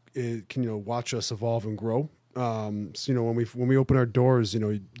one can, you know, watch us evolve and grow. So, you know, when we open our doors, you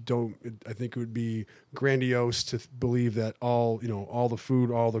know, I think it would be grandiose to believe that all the food,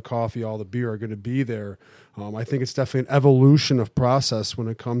 all the coffee, all the beer are going to be there. I think it's definitely an evolution of process when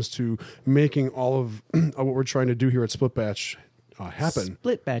it comes to making all of what we're trying to do here at Split Batch happen.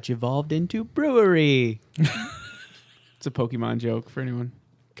 Split Batch evolved into brewery. It's a Pokemon joke for anyone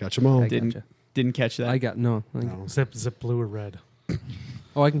Catch them all. I didn't gotcha. didn't catch that. I got no. No. Zip blue or red.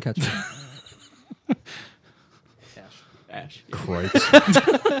 Oh, I can catch it. Ash. Cripes.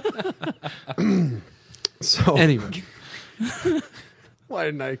 So Anyway, why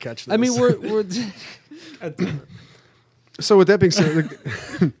didn't I catch this? I mean, we're so with that being said,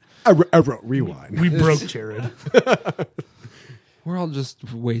 rewind. We broke Jared. we're all just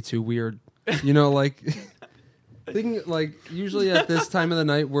way too weird. You know, like usually at this time of the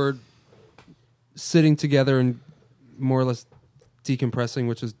night we're sitting together and more or less decompressing,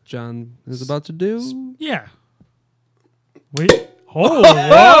 which is John is about to do. Yeah. Wait. Oh,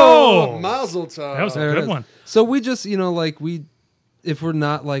 whoa. Mazel tov. That was a There it good is. one. So we just, you know, like if we're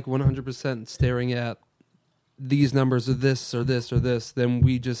not like 100% staring at these numbers or this or this or this, then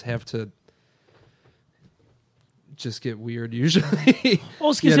we just have to just get weird usually.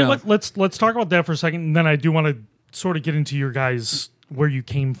 Well, excuse You me. know. Let's talk about that for a second, and then I do want to sort of get into your guys where you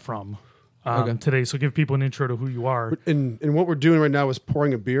came from Okay. today. So give people an intro to who you are. And what we're doing right now is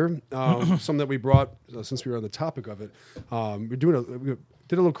pouring a beer. Something that we brought since we were on the topic of it. We did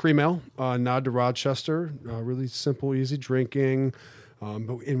a little cream ale, nod to Rochester. Really simple, easy drinking.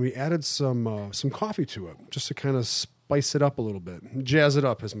 And we added some coffee to it just to kind of spice it up a little bit, jazz it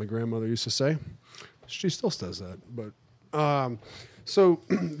up, as my grandmother used to say. she still says that. But so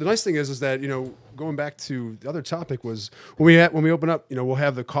the nice thing is that going back to the other topic was when we open up, we'll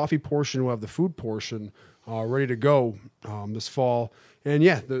have the coffee portion, we'll have the food portion ready to go this fall. And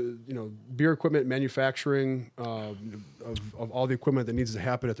the beer equipment manufacturing of all the equipment that needs to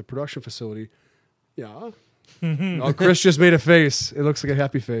happen at the production facility. Yeah. Oh, Chris just made a face. It looks like a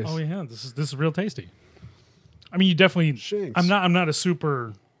happy face. Oh yeah, this is real tasty. I mean, you definitely. Shanks. I'm not a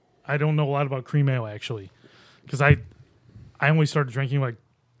super. I don't know a lot about cream ale actually, because I only started drinking like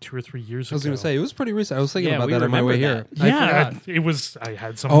 2 or 3 years ago. I was going to say, it was pretty recent. I was thinking Yeah, about we that on my way remember here. Yeah, it was. I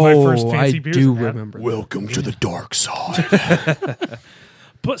had some of my first fancy beers. I do in that. remember that. Welcome to the dark side.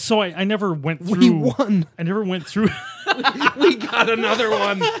 But so I never went through. We won. I never went through. We got another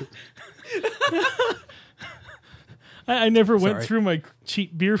one. I never went Sorry. through my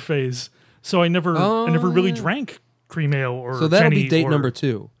cheap beer phase, so I never really drank cream ale or. So that'll Jenny be date or- number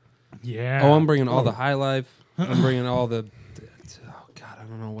 2. Yeah. Oh, I'm bringing all the High Life. I'm bringing all the... Oh, God, I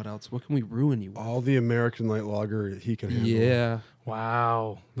don't know what else. What can we ruin you with? All the American light lager he can handle. Yeah.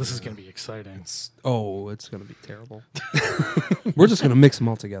 Wow, this is gonna be exciting. Oh, it's going to be terrible. We're just going to mix them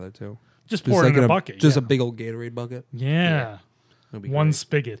all together, too. Just pour it in a bucket. Just yeah. a big old Gatorade bucket. Yeah. That'll be One great.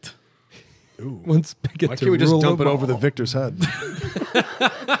 spigot. Ooh. One spigot. Why to can't we just rule dump it them over the all. victor's head?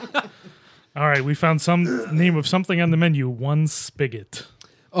 All right, we found some name of something on the menu. One spigot.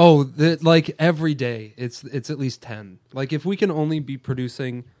 Oh, like every day, it's at least 10. Like if we can only be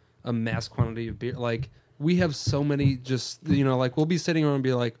producing a mass quantity of beer, like we have so many. Just like we'll be sitting around and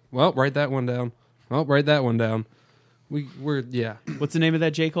be like, well, write that one down. Well, write that one down. We're yeah. What's the name of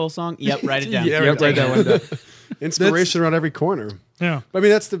that J. Cole song? Yep, write it down. Yeah, Yep, write that one down. Inspiration around every corner. Yeah. I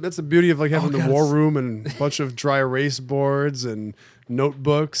mean, that's the beauty of like having Oh, the God, war it's- room and a bunch of dry erase boards and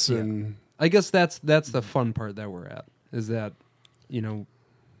notebooks and I guess that's the fun part that we're at is that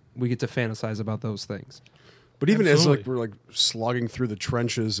we get to fantasize about those things. but even as Absolutely. like we're like slogging through the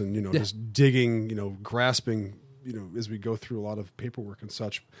trenches and just digging, grasping, as we go through a lot of paperwork and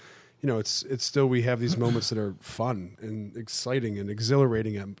such. It's still we have these moments that are fun and exciting and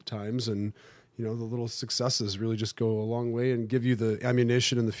exhilarating at times, and the little successes really just go a long way and give you the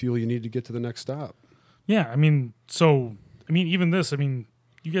ammunition and the fuel you need to get to the next stop. Yeah, even this,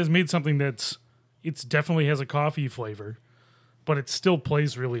 you guys made something it's definitely has a coffee flavor, but it still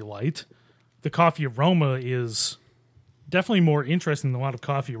plays really light. The coffee aroma is definitely more interesting than a lot of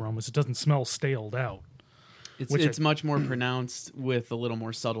coffee aromas. It doesn't smell staled out. It's much more pronounced with a little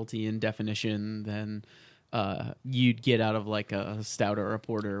more subtlety and definition than you'd get out of like a stout or a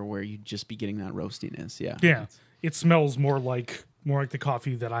porter, where you'd just be getting that roastiness. Yeah, Yeah, it smells more like the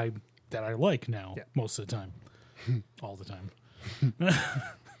coffee that I like now most of the time, all the time.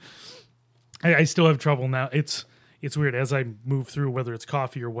 I still have trouble now. It's weird as I move through whether it's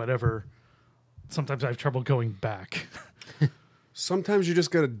coffee or whatever. Sometimes I have trouble going back. Sometimes you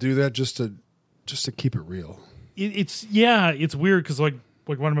just got to do that just to keep it real. It's weird because like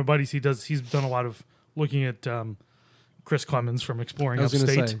one of my buddies, he's done a lot of looking at Chris Clemens from Exploring I was gonna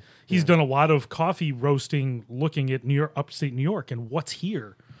Upstate. say, He's done a lot of coffee roasting, looking at upstate New York and what's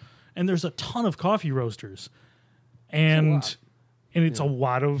here, and there's a ton of coffee roasters, and it's a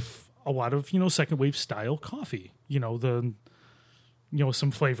lot of second wave style coffee.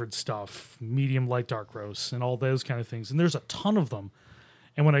 Some flavored stuff, medium, light, dark roasts, and all those kind of things. And there's a ton of them.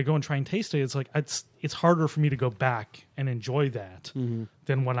 And when I go and try and taste it, it's like it's harder for me to go back and enjoy that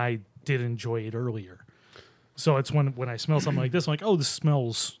than when I did enjoy it earlier. So it's when I smell something like this, I'm like, oh, this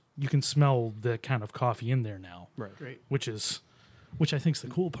smells. You can smell the kind of coffee in there now, Right. great. which I think is the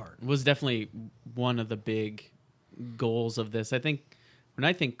cool part. Was definitely one of the big goals of this. I think when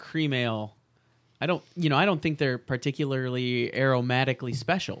I think cream ale, I don't think they're particularly aromatically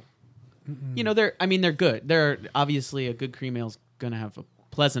special. They're good. They're obviously a good cream ale's going to have a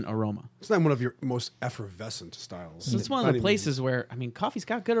pleasant aroma. It's not one of your most effervescent styles. So it's one Not of the even- places where coffee's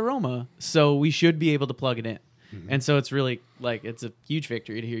got good aroma, so we should be able to plug it in. And so it's really it's a huge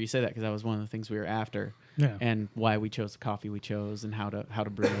victory to hear you say that, because that was one of the things we were after, Yeah. and why we chose the coffee we chose and how to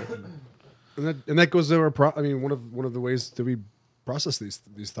brew it. And that goes to our one of the ways that we process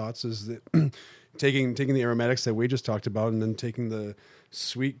these thoughts is that taking the aromatics that we just talked about, and then taking the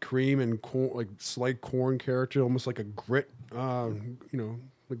sweet cream and like slight corn character, almost like a grit,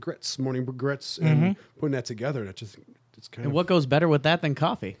 the grits, morning grits, and putting that together, and it's kind And of what goes better with that than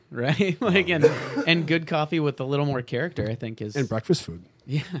coffee, right? And good coffee with a little more character, I think is and breakfast food.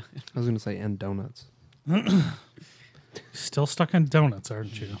 yeah. I was going to say and donuts. Still stuck on donuts,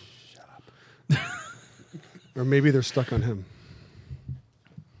 aren't you? Or maybe they're stuck on him.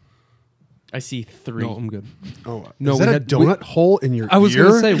 I see 3. No, I'm good. Oh, No, is we that a had- donut hole in your I was ear?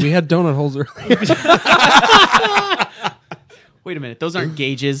 going to say, we had donut holes earlier. Wait a minute. Those aren't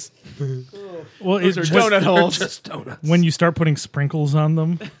gauges. Well, Those are donut holes. Just donuts. when you start putting sprinkles on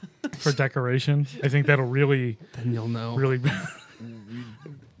them for decoration, I think that'll really, Then you'll know. really.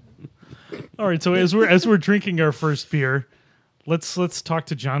 All right, so as we're drinking our first beer, let's talk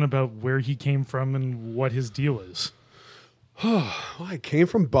to John about where he came from and what his deal is. Well, I came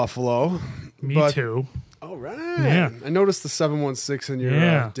from Buffalo. Me but- too. All right. Yeah. I noticed the 716 in your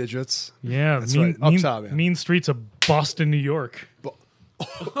Yeah. digits. Yeah, That's right. Up top, man. mean streets of Boston, New York.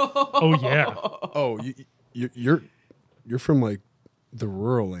 Oh yeah. Oh, you're from like the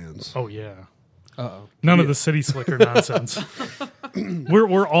rural lands. Oh yeah. Uh-oh. None of the city slicker nonsense.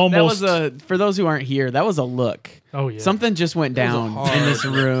 We're almost. That was for those who aren't here, that was a look. Oh yeah. Something just went down hard in this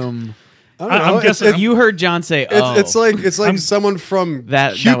room. I don't know. I'm It's- guessing- You heard John say, "Oh, It's like someone from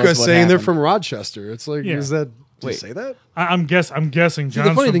That was Huka what saying they're happened. from Rochester. It's like, Yeah. is that? Did Wait. you say that? I'm guessing. See, John's the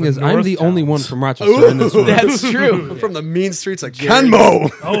funny from thing the is, I'm North the only one Towns. from Rochester in this room. that's true." From the mean streets of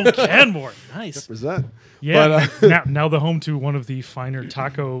Kenmo. Oh, Canmore. Nice. Was that? Yeah. But, now the home to one of the finer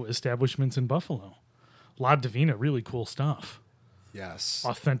taco establishments in Buffalo. La Divina, really cool stuff. Yes.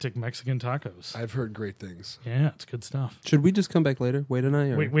 Authentic Mexican tacos. I've heard great things. Yeah, it's good stuff. Should we just come back later? Wait and I?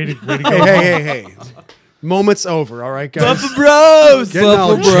 Or? Way to go. Hey. Moment's over. All right, guys. Bros. Getting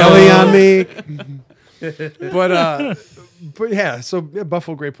all Buffalo jelly on me. But yeah, so yeah,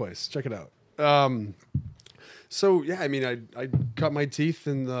 Buffalo, great place. Check it out. So yeah, I mean, I cut my teeth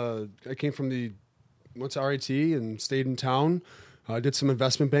in I came from went to RIT and stayed in town. I did some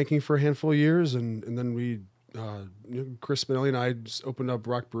investment banking for a handful of years, and then Chris Spinelli and I just opened up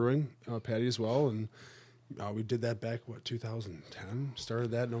Rock Brewing, Patty as well, and we did that back 2010.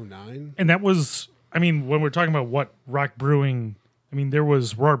 Started that in 2009. And that was, I mean, when we're talking about what Rock Brewing, I mean, there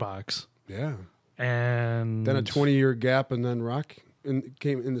was Rohrbox. Yeah. And Then a 20-year gap, and then Rock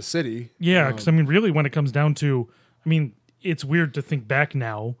came in the city. Yeah, because I mean, really, when it comes down to, I mean, it's weird to think back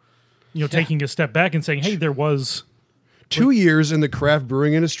now, taking a step back and saying, hey, there was 2 years in the craft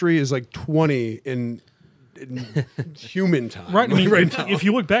brewing industry is like 20 in human time. right. I mean, right if, now. if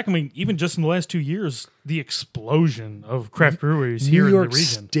you look back, I mean, even just in the last 2 years, the explosion of craft breweries New here York in the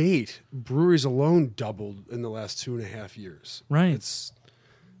region. State breweries alone doubled in the last 2.5 years. Right. It's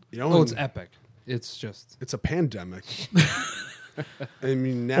Oh, it's epic. It's just. it's a pandemic. I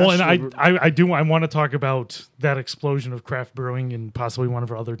mean, Well, and national- I want to talk about that explosion of craft brewing and possibly one of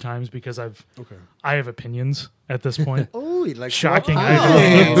our other times because okay. I have opinions at this point. Oh, you like Shocking. I Oh.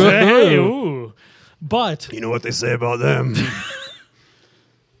 have opinions. Hey, ooh. But You know what they say about them?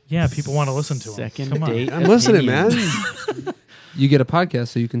 yeah, people want to listen to them. Second Come on. date. I'm listening, man. opinions. You get a podcast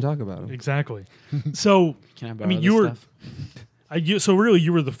so you can talk about them. Exactly. So Can I I borrow mean, this you were stuff? so really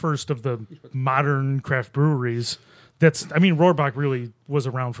you were the first of the modern craft breweries. Rohrbach really was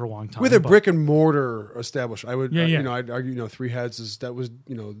around for a long time. With a but- brick and mortar established, I would, Yeah, yeah. I'd argue, Three Heads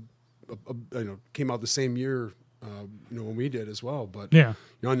came out the same year, when we did as well. But Yeah.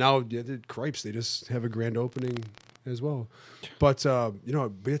 now the Cripes, they just have a grand opening as well. But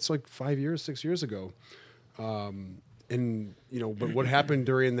it's like 6 years ago, but what happened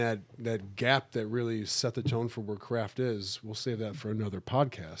during that gap that really set the tone for where craft is, we'll save that for another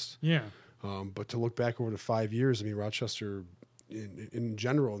podcast. Yeah. But to look back over the 5 years, I mean, Rochester in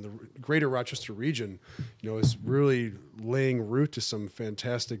general, in the greater Rochester region, is really laying root to some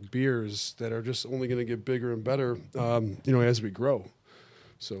fantastic beers that are just only going to get bigger and better, as we grow.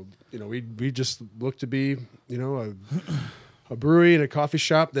 So, we just look to be, a brewery and a coffee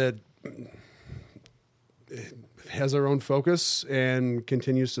shop that has our own focus and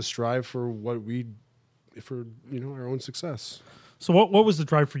continues to strive for our own success. So what was the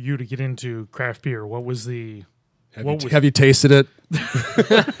drive for you to get into craft beer? What was the Have you tasted it?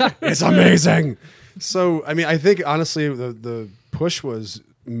 It's amazing. So, I mean, I think honestly, the push was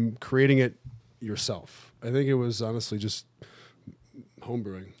creating it yourself. I think it was honestly just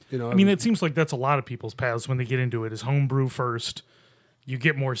homebrewing. I mean, it seems like that's a lot of people's paths when they get into it is homebrew first. You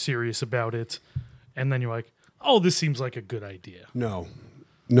get more serious about it, and then you're like, "Oh, this seems like a good idea." No,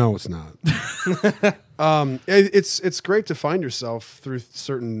 it's not. It's great to find yourself through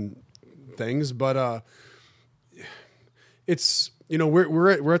certain things, but it's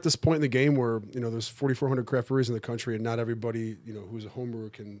we're at this point in the game where there's 4,400 craft breweries in the country, and not everybody who's a home brewer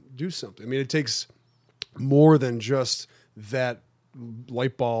can do something. I mean, it takes more than just that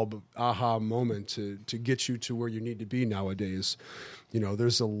light bulb aha moment to get you to where you need to be nowadays.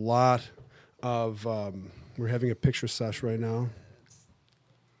 There's a lot of we're having a picture sesh right now.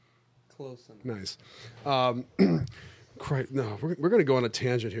 Close. Nice. No, we're going to go on a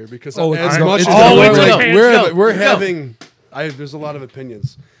tangent here because Oh, as it's- much it's as always we're, a like, tangent. we're Go. having, there's a lot of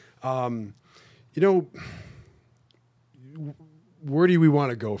opinions. You know, where do we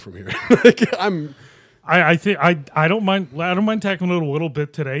want to go from here? I think I don't mind tackling it a little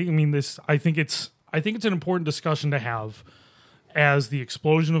bit today. I mean, I think it's an important discussion to have as the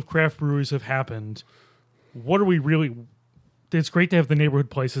explosion of craft breweries have happened. What are we really? It's great to have the neighborhood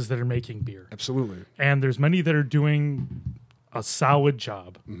places that are making beer, Absolutely. and there's many that are doing a solid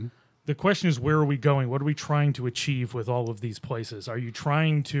job. Mm-hmm. The question is, where are we going? What are we trying to achieve with all of these places? Are you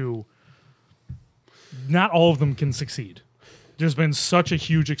trying to? Not all of them can succeed. There's been such a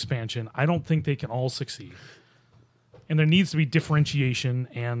huge expansion. I don't think they can all succeed. And there needs to be differentiation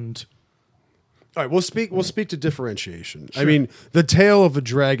and All right, we'll speak to differentiation. Sure. I mean, the tail of the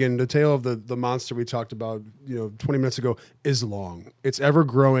dragon, the tail of the monster we talked about, 20 minutes ago is long. It's ever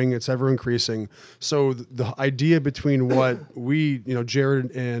growing, it's ever increasing. So the idea between what we,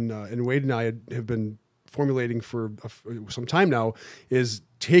 Jared and Wade and I have been formulating for some time now is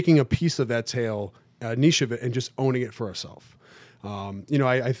taking a piece of that tail, a niche of it, and just owning it for ourselves.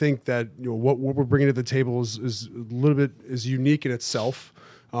 I think that what we're bringing to the table is a little bit is unique in itself.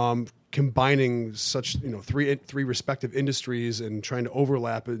 Combining such three respective industries and trying to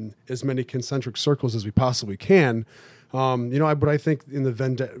overlap in as many concentric circles as we possibly can. But I think in the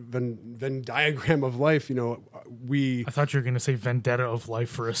Venn diagram of life, we. I thought you were going to say vendetta of life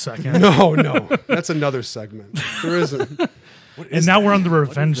for a second. No, that's another segment. There isn't. And now we're on the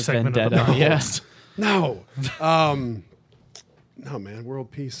revenge the segment of the vendetta? podcast. No. No, man, world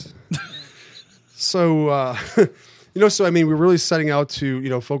peace. So, we're really setting out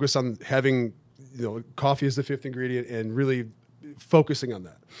to, focus on having, coffee as the fifth ingredient and really focusing on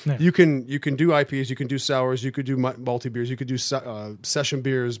that. Yeah. You can do IPAs, you can do sours, you could do multi beers, you could do session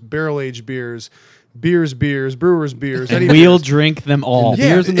beers, barrel aged beers, brewers beers. And any we'll beers. drink them all.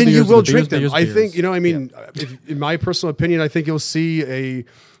 Yeah, beers and the and you beers will and the drink beers, them. beers, I think, beers. if, in my personal opinion, I think you'll see a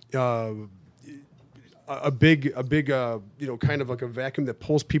big, kind of like a vacuum that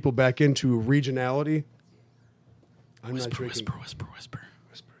pulls people back into regionality. I'm not drinking. Whisper.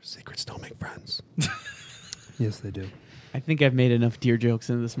 Secrets don't make friends. Yes, they do. I think I've made enough deer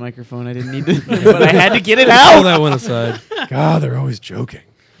jokes into this microphone. I didn't need to, but I had to get it out. Pull that one aside. God, they're always joking.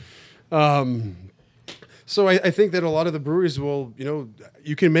 So I think that a lot of the breweries will,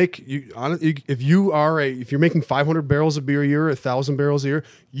 you can make if you're making 500 barrels of beer a year, 1,000 barrels a year,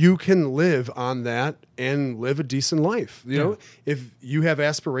 you can live on that and live a decent life. If you have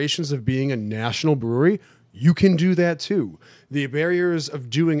aspirations of being a national brewery, you can do that too. The barriers of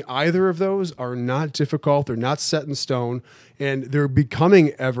doing either of those are not difficult. They're not set in stone, and they're becoming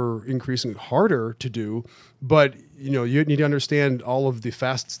ever increasingly harder to do. But you need to understand all of the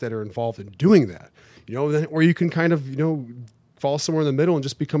facets that are involved in doing that. Or you can kind of fall somewhere in the middle and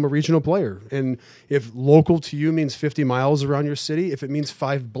just become a regional player. And if local to you means 50 miles around your city, if it means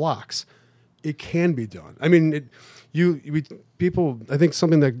 5 blocks, it can be done. I mean, people. I think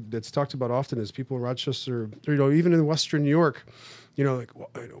something that's talked about often is people in Rochester, even in Western New York,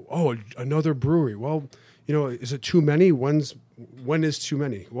 another brewery. Well, is it too many? When is too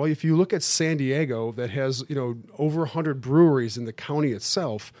many? Well, if you look at San Diego, that has over 100 breweries in the county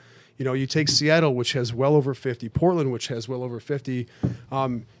itself. You take Seattle, which has well over 50, Portland, which has well over 50.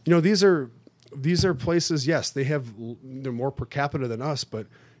 These are places. Yes, they're more per capita than us, but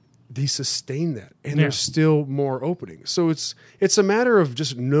they sustain that, and there's still more openings. So it's a matter of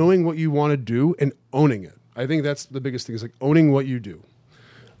just knowing what you want to do and owning it. I think that's the biggest thing, is like owning what you do.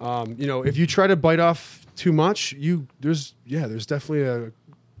 If you try to bite off too much, there's definitely a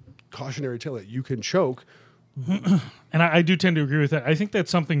cautionary tale that you can choke. And I do tend to agree with that. I think that's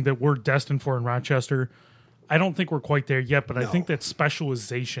something that we're destined for in Rochester. I don't think we're quite there yet, but I think that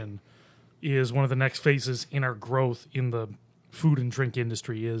specialization is one of the next phases in our growth in the food and drink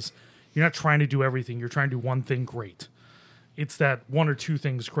industry. Is you're not trying to do everything. You're trying to do one thing great. It's that one or two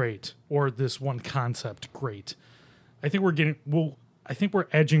things great, or this one concept great. I think we're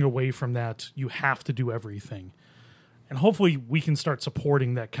edging away from that. You have to do everything. And hopefully we can start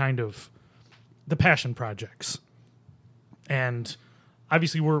supporting that kind of the passion projects. And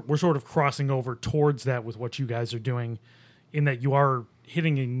obviously we're sort of crossing over towards that with what you guys are doing, in that you are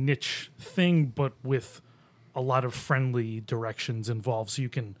hitting a niche thing, but with a lot of friendly directions involved, so you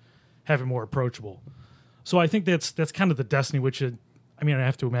can have it more approachable. So I think that's kind of the destiny, which I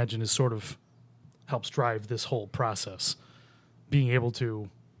have to imagine is sort of helps drive this whole process, being able to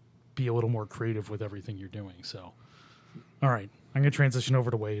be a little more creative with everything you're doing. So, all right, I'm going to transition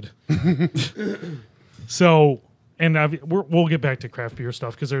over to Wade. So, and we'll get back to craft beer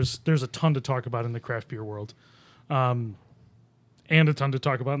stuff, because there's a ton to talk about in the craft beer world. and a ton to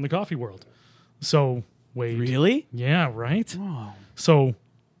talk about in the coffee world. So, Wade. Really? Yeah, right? Oh. So,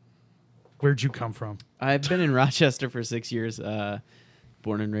 where'd you come from? I've been in Rochester for 6 years.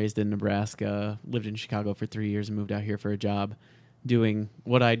 Born and raised in Nebraska. Lived in Chicago for 3 years and moved out here for a job doing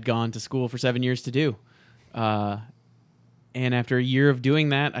what I'd gone to school for 7 years to do. And after a year of doing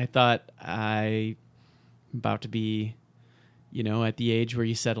that, I thought I'm about to be, at the age where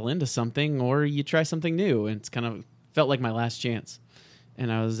you settle into something or you try something new. And it's kind of felt like my last chance.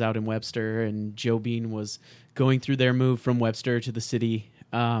 And I was out in Webster, and Joe Bean was going through their move from Webster to the city.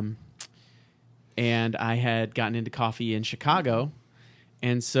 And I had gotten into coffee in Chicago.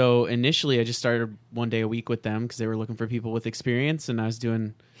 And so initially I just started one day a week with them because they were looking for people with experience. And I was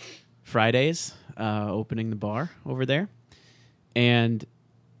doing Fridays, opening the bar over there. And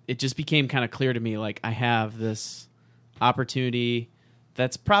it just became kind of clear to me, like, I have this opportunity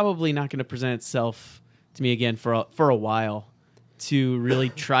that's probably not going to present itself to me again for a while, to really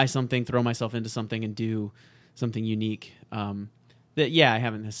try something, throw myself into something, and do something unique that, I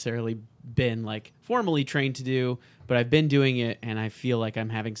haven't necessarily been, like, formally trained to do, but I've been doing it, and I feel like I'm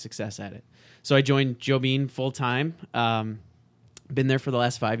having success at it. So I joined Joe Bean full-time. Been there for the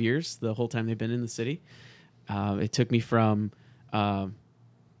last 5 years, the whole time they've been in the city. It took me from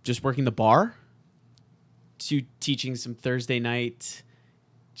just working the bar to teaching some Thursday night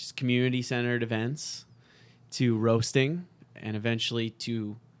just community-centered events, to roasting, and eventually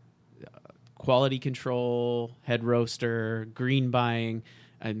to quality control, head roaster, green buying.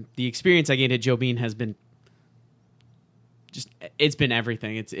 And the experience I gained at Joe Bean has been it's been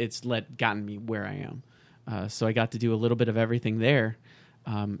everything. It's gotten me where I am. So I got to do a little bit of everything there.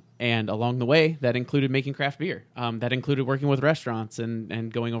 And along the way, that included making craft beer. That included working with restaurants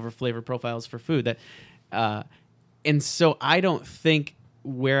and going over flavor profiles for food. And so I don't think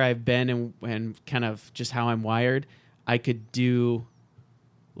where I've been and kind of just how I'm wired, I could do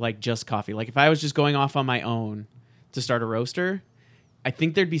like just coffee. Like if I was just going off on my own to start a roaster, I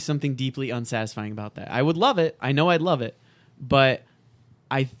think there'd be something deeply unsatisfying about that. I would love it. I know I'd love it. But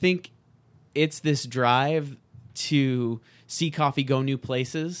I think it's this drive to see coffee go new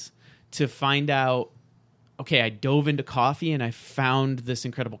places, to find out, okay, I dove into coffee and I found this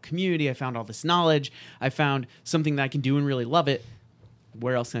incredible community. I found all this knowledge. I found something that I can do and really love it.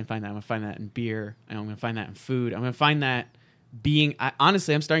 Where else can I find that? I'm going to find that in beer. And I'm going to find that in food. I'm going to find that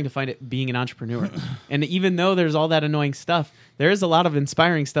honestly, I'm starting to find it being an entrepreneur. And even though there's all that annoying stuff, there is a lot of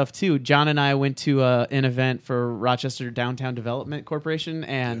inspiring stuff too. John and I went to an event for Rochester Downtown Development Corporation,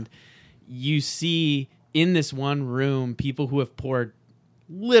 and you see in this one room people who have poured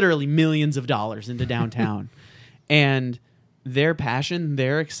literally millions of dollars into downtown. And their passion,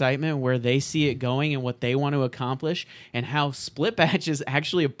 their excitement, where they see it going and what they want to accomplish, and how Split Batch is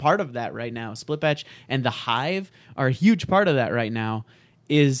actually a part of that right now. Split Batch and the Hive are a huge part of that right now.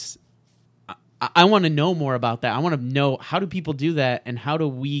 I want to know more about that. I want to know, how do people do that, and how do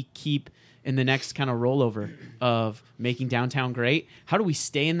we keep in the next kind of rollover of making downtown great? How do we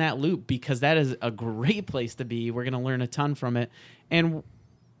stay in that loop? Because that is a great place to be. We're going to learn a ton from it. And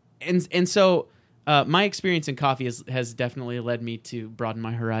so my experience in coffee has definitely led me to broaden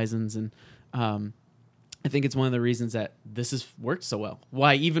my horizons, and I think it's one of the reasons that this has worked so well.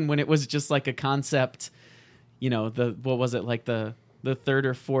 Why, even when it was just like a concept, what was it, like the third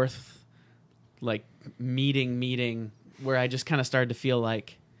or fourth like meeting where I just kind of started to feel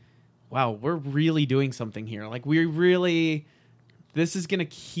like, wow, we're really doing something here. Like this is going to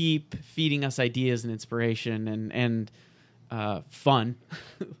keep feeding us ideas and inspiration and fun.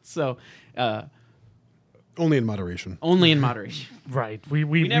 So, only in moderation. Only in moderation. Right.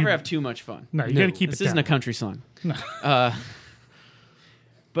 We never have too much fun. No, you got to keep it This down. isn't a country song. No.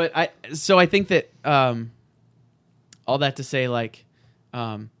 But I think that all that to say, like,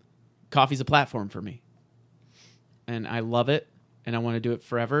 coffee's a platform for me. And I love it, and I want to do it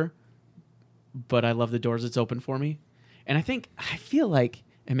forever. But I love the doors it's opened for me. And I feel like,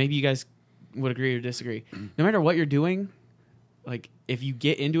 and maybe you guys would agree or disagree, no matter what you're doing, like, if you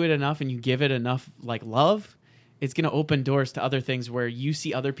get into it enough and you give it enough, like, love, it's going to open doors to other things where you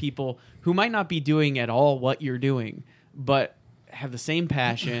see other people who might not be doing at all what you're doing, but have the same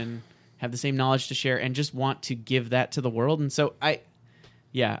passion, have the same knowledge to share, and just want to give that to the world. And so I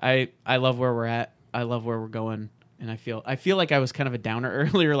love where we're at. I love where we're going. And I feel like I was kind of a downer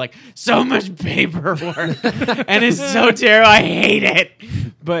earlier, like, so much paperwork and it's so terrible. I hate it.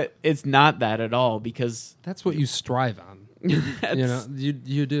 But it's not that at all, because That's what you strive on.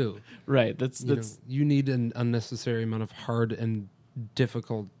 You do. Right. That's You need an unnecessary amount of hard and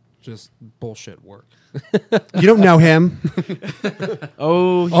difficult just bullshit work. You don't know him.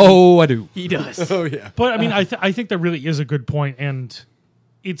 Oh, I do. he does. Oh yeah. But I mean, I think that really is a good point, and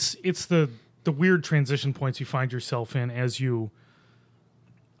it's the weird transition points you find yourself in as you.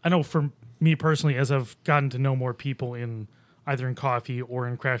 I know for me personally, as I've gotten to know more people in either in coffee or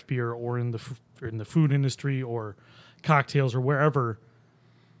in craft beer or in the food industry or cocktails or wherever,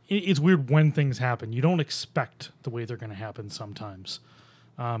 it's weird when things happen. You don't expect the way they're going to happen sometimes.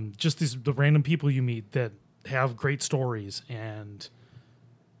 Just the random people you meet that have great stories and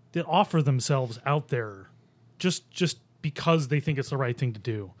that offer themselves out there just because they think it's the right thing to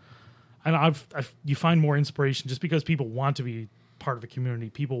do. And you find more inspiration just because people want to be part of a community.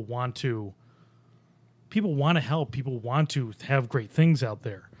 People want to help. People want to have great things out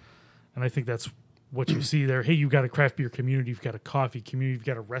there. And I think that's what you see there. Hey, you've got a craft beer community, you've got a coffee community, you've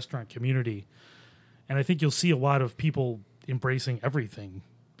got a restaurant community. And I think you'll see a lot of people embracing everything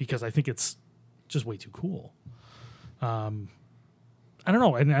because I think it's just way too cool. I don't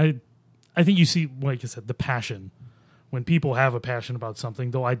know. And I think you see, like I said, the passion. When people have a passion about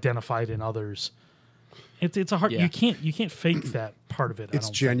something, they'll identify it in others. It's a hard. Yeah. You can't fake that part of it. It's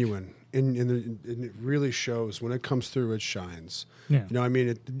genuine, and it really shows when it comes through. It shines. Yeah. You know, I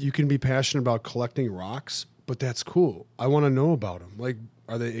mean, you can be passionate about collecting rocks, but that's cool. I want to know about them. Like,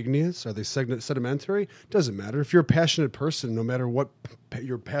 are they igneous? Are they sedimentary? Doesn't matter. If you're a passionate person, no matter what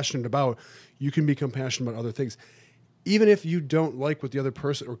you're passionate about, you can become passionate about other things. Even if you don't like what the other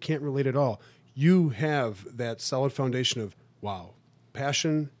person or can't relate at all, you have that solid foundation of, wow,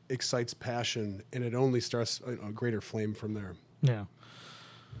 passion excites passion, and it only starts a greater flame from there. Yeah.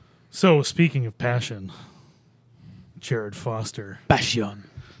 So speaking of passion, Jared Foster. Passion.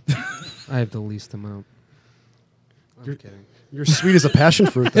 I have the least amount. I'm kidding. You're sweet as a passion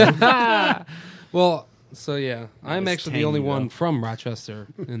fruit, though. Well, so yeah, I'm was actually the only tangy, one though. from Rochester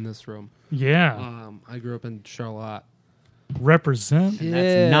in this room. Yeah. I grew up in Charlotte. Represent. And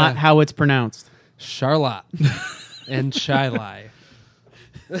that's not how it's pronounced. Charlotte and Chilai.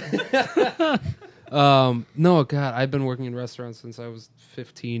 No, God, I've been working in restaurants since I was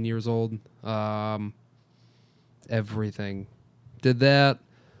 15 years old. Everything. Did that.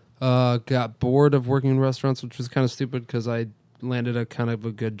 Got bored of working in restaurants, which was kind of stupid because I landed a kind of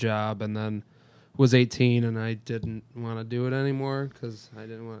a good job and then was 18 and I didn't want to do it anymore because I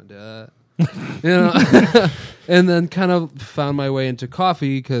didn't want to do it. You know, and then kind of found my way into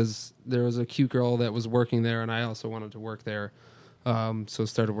coffee because there was a cute girl that was working there, and I also wanted to work there. So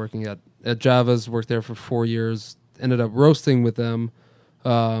started working at Java's. Worked there for 4 years. Ended up roasting with them,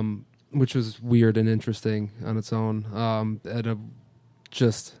 which was weird and interesting on its own.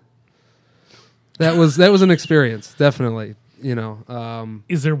 That was an experience, definitely. You know,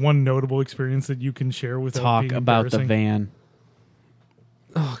 Is there one notable experience that you can share with Talk about the van.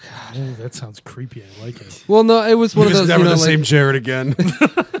 oh God. Oh, that sounds creepy. I like it. Well, no, it was one of It's those. never You know, the like, same Jared again.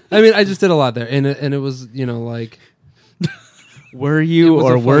 I mean, I just did a lot there, and it was, you know, like Were you It was a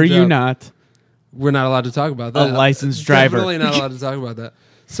or fun were you job. not we're not allowed to talk about that. a licensed driver? Definitely not allowed to talk about that.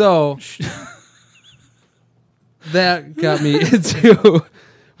 So that got me into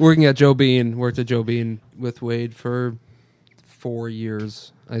working at Joe Bean. Worked at Joe Bean with Wade for 4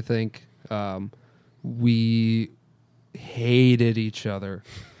 years, I think. We hated each other.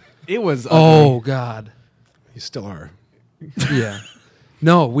 It was Oh God, You still are. yeah.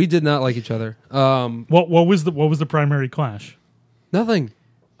 No, we did not like each other. What was the primary clash? Nothing.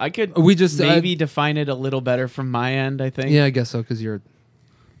 I could We just- maybe define it a little better from my end, I think. Yeah, I guess so because you're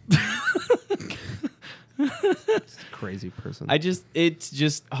a crazy person. It's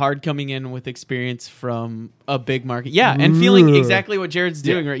just hard coming in with experience from a big market. Yeah, and feeling exactly what Jared's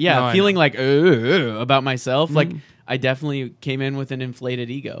doing. Right? Yeah, No, I feeling like about myself. Like I definitely came in with an inflated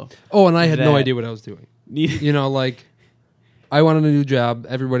ego. Oh, and I had no that- idea what I was doing. You know, like I wanted a new job.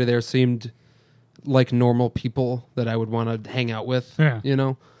 Everybody there seemed like normal people that I would want to hang out with. Yeah. You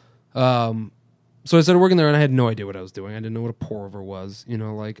know, so I started working there, and I had no idea what I was doing. I didn't know what a pour over was. You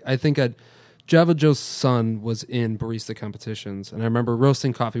know, like I think Java Joe's son was in barista competitions, and I remember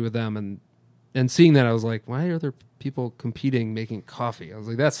roasting coffee with them, and seeing that I was like, why are there people competing making coffee? I was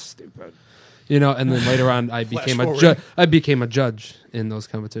like, that's stupid. You know, and then later on, I became a judge in those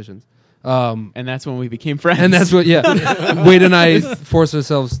competitions. And that's when we became friends. And that's what, yeah. Wade and I forced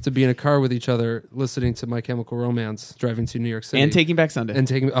ourselves to be in a car with each other, listening to My Chemical Romance, driving to New York City. and Taking Back Sunday. And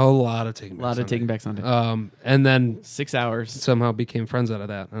taking a lot of Taking a Back lot Sunday. of Taking Back Sunday. And then 6 hours. somehow became friends out of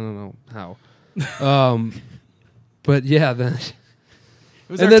that. I don't know how. But yeah, then It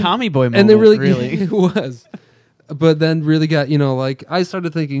was and our then- Tommy Boy moment. and they really, really. it was. But then really got, you know, like I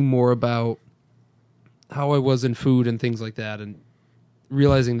started thinking more about how I was in food and things like that, and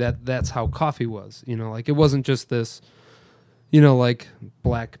realizing that that's how coffee was. You know, like it wasn't just this, you know, like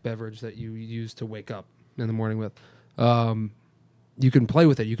black beverage that you use to wake up in the morning with. You can play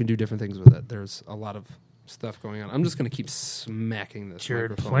with it. You can do different things with it. There's a lot of stuff going on. I'm just going to keep smacking this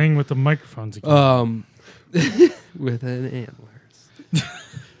Jared microphone. playing with the microphones again. With an antlers.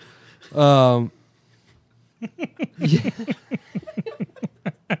 Yeah.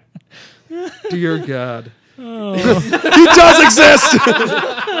 Dear God. He does exist.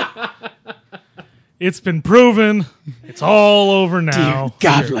 It's been proven. It's all over now.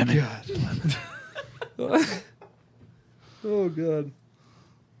 God lemon. Oh God.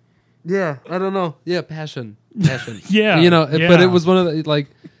 Yeah, I don't know. Yeah, passion. Yeah, you know, but yeah. it was one of the like.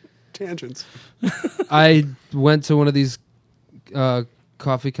 Tangents. I went to one of these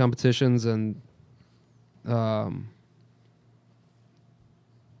coffee competitions, and I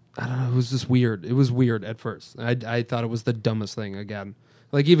don't know. It was just weird. It was weird at first. I thought it was the dumbest thing. Again,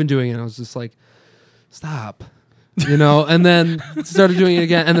 like even doing it, I was just like, stop, you know. And then started doing it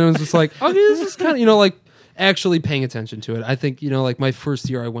again, and then it was just like, okay, this is kind of, you know, like actually paying attention to it. I think, you know, like my first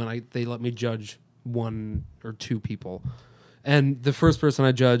year I went, they let me judge 1 or 2 people. And the first person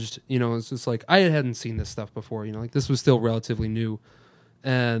I judged, you know, was just like, I hadn't seen this stuff before, you know, like this was still relatively new.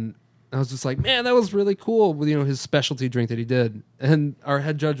 And I was just like, man, that was really cool with, you know, his specialty drink that he did. And our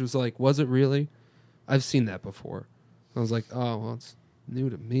head judge was like, was it really? I've seen that before. I was like, oh, well, it's new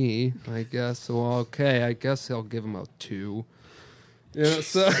to me, I guess. So, okay, I guess I'll give him a 2. Yeah,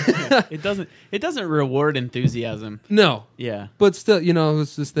 so It doesn't reward enthusiasm. no, Yeah. but still, you know, it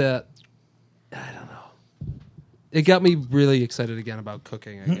was just that, I don't know. It got me really excited again about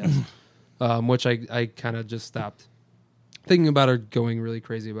cooking, I guess, which I kind of just stopped thinking about or going really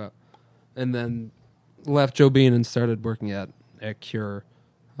crazy about. And then left Joe Bean and started working at Cure,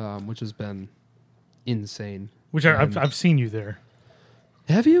 which has been insane. Which I've seen you there.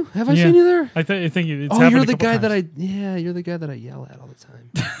 Have you? Have I Yeah. seen you there? I think it's Oh, happened you're a the couple guy times. you're the guy that I yell at all the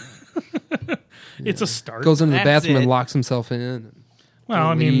time. It's a start. Goes into the That's bathroom it. and locks himself in. And well,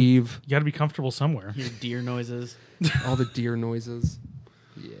 I mean, leave. you got to be comfortable somewhere. Hear deer noises. All the deer noises.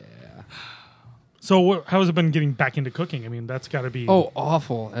 Yeah. So, how has it been getting back into cooking? I mean, that's got to be. Oh,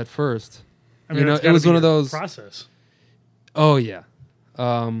 awful at first. I mean, you know, that's it gotta was be one of your those. process. Oh yeah.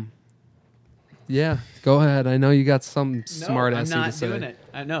 Yeah. Go ahead. I know you got some smart I'm ass not to say. doing it.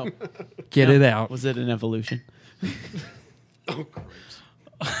 I know. Get No. it out. Was it an evolution? Oh, grapes.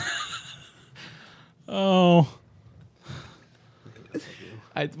 Oh,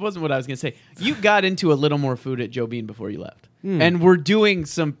 It wasn't what I was going to say. You got into a little more food at Joe Bean before you left. And we're doing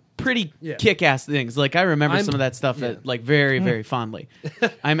some pretty Yeah. kick-ass things. Like, I remember I'm- some of that stuff yeah. that, like, very, very fondly.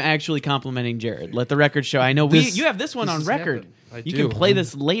 I'm actually complimenting Jared. Let the record show. I know you have this one this on has record. happened. I You do. can play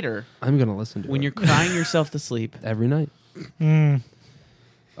this later I'm gonna listen to when it you're crying yourself to sleep. every night. Mm.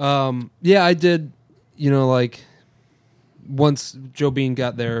 Yeah, I did. You know, like once Joe Bean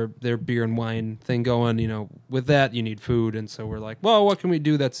got their beer and wine thing going, you know, with that you need food, and so we're like, well, what can we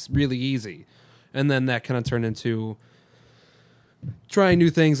do that's really easy? And then that kind of turned into trying new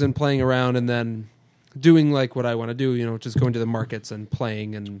things and playing around, and then doing like what I want to do, you know, just going to the markets and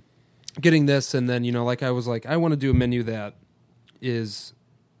playing and getting this, and then, you know, like I was like, I want to do a menu that is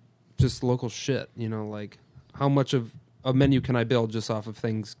just local shit, you know, like how much of a menu can I build just off of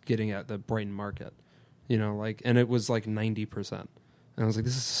things getting at the Brighton market, you know, like, and it was like 90%. And I was like,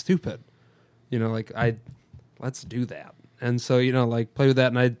 this is stupid, you know, like let's do that. And so, you know, like play with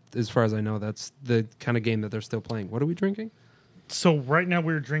that. And as far as I know, that's the kind of game that they're still playing. What are we drinking? So right now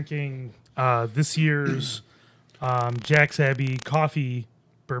we're drinking this year's Jack's Abbey coffee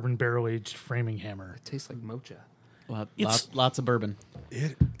bourbon barrel aged framing hammer. It tastes like mocha. Lots of bourbon.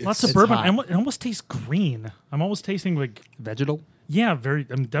 Lots of it's bourbon. hot. It almost tastes green. I'm almost tasting like Vegetal? yeah, very.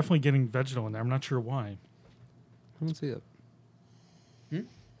 I'm definitely getting vegetal in there. I'm not sure why. I don't see it.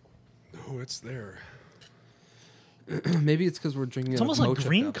 No, it's there. Maybe it's because we're drinking. It's out almost of like mocha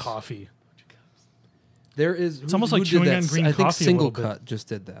green cups. coffee. There is. It's almost like chewing on green I think coffee a Single little bit. Cut just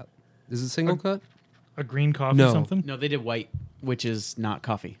did that. Is it Single Cut? A green coffee No. something. No, they did white, which is not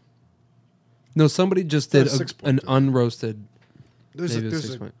coffee. No, somebody just did That's 6.2. an unroasted. There's Maybe it was a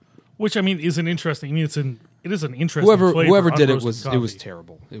 6 point. Which I mean is an interesting. I mean it is an interesting. Whoever flavor, did it unroasted was coffee.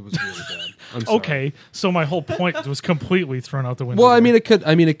 terrible. It was really bad. I'm sorry. Okay, so my whole point was completely thrown out the window. Well, I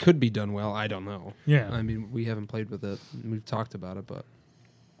there. mean, it could be done well. I don't know. Yeah. I mean, we haven't played with it. We've talked about it, but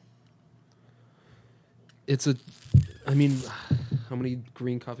it's a. I mean, how many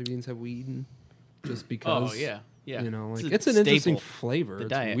green coffee beans have we eaten? Just because. Oh, yeah. You know, like a it's an interesting staple. flavor. The It's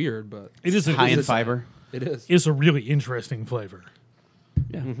diet. weird, but it is High in it's fiber. it is. It's a really interesting flavor.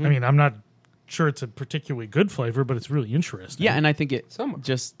 Yeah. Mm-hmm. I mean, I'm not sure it's a particularly good flavor, but it's really interesting. Yeah, and I think it Some are.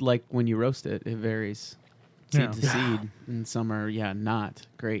 just like when you roast it, it varies seed Yeah. to seed, and some are not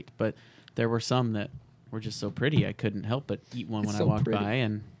great. But there were some that were just so pretty, I couldn't help but eat one It's when so I walked pretty. by,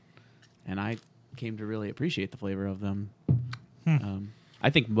 and I came to really appreciate the flavor of them. Hmm. I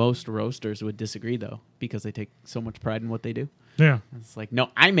think most roasters would disagree though, because they take so much pride in what they do. Yeah. It's like, no,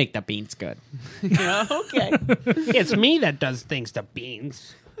 I make the beans good. Yeah, okay. It's me that does things to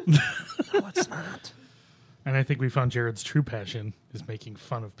beans. No, it's not. And I think we found Jared's true passion is making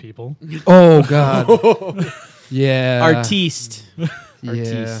fun of people. Oh God. Yeah. Artiste. Yeah.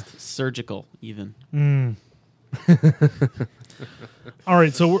 Artiste. Surgical, even. Mm. All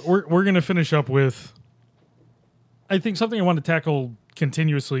right, so we're going to finish up with, I think something I want to tackle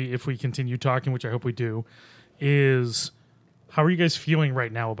continuously if we continue talking, which I hope we do, is how are you guys feeling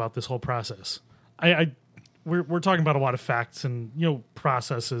right now about this whole process? We're talking about a lot of facts and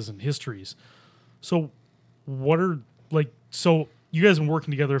processes and histories. So what are so you guys have been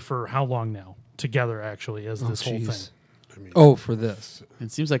working together for how long now? Together actually as this whole thing. I mean, Oh, for this.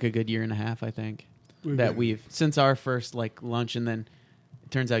 It seems like a good year and a half, I think, that we've since our first lunch, and then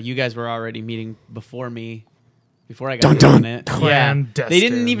it turns out you guys were already meeting before me, before I got on it. Yeah, Clandestine. they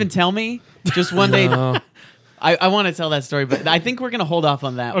didn't even tell me. Just one day, No. I want to tell that story, but I think we're gonna hold off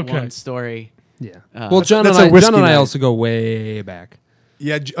on that Okay. one story. Yeah. Uh, Well, John that's and a I, whiskey John and I night. also go way back.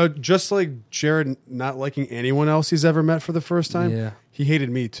 Yeah, just like Jared not liking anyone else he's ever met for the first time. Yeah. He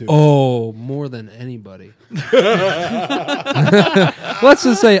hated me too. Oh, more than anybody. Let's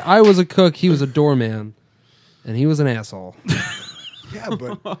just say I was a cook, he was a doorman, and he was an asshole. Yeah,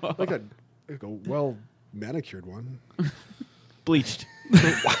 but like a well manicured one. bleached,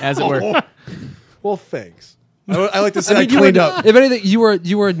 as it were. Well, thanks. I like to say I, you cleaned were, up. If anything, you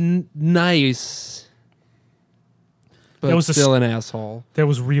were nice, That but was a still an asshole. That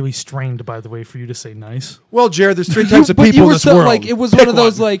was really strained, by the way, for you to say nice. Well, Jared, there's three types of But people in this so, world. like, it was one of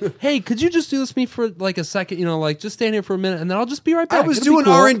those like, hey, could you just do this with me for like a second? Just stand here for a minute, and then I'll just be right back. I was It'll be doing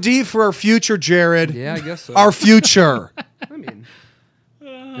cool. R&D for our future, Jared. Yeah, I guess so. Our future. I mean,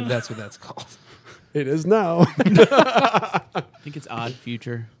 if that's what that's called. It is now. I think it's odd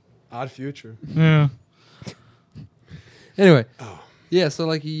future. Odd future. Yeah. Anyway, yeah. So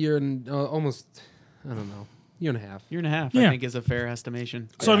like a year and almost, I don't know, year and a half, Year and a half, Yeah. I think, is a fair estimation.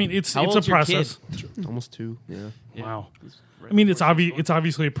 So I mean, it's How a old's your process. almost 2. Yeah. Yeah. Wow. He's right I mean, it's before it's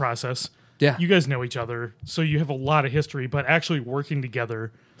obviously a process. Yeah. You guys know each other, so you have a lot of history. But actually working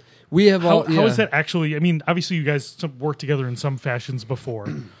together, We have how all. Yeah. is that actually? I mean, obviously you guys worked together in some fashions before,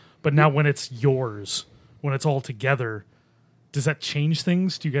 but now when it's yours, when it's all together, does that change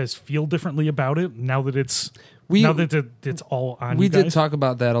things? Do you guys feel differently about it now that it's We- now that it's all on? We you did guys? talk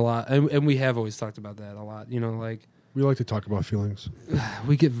about that a lot, and we have always talked about that a lot. Like We like to talk about feelings.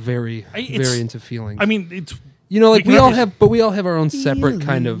 we get very, It's- very into feelings. I mean, it's like we we all can- have, but we all have our own separate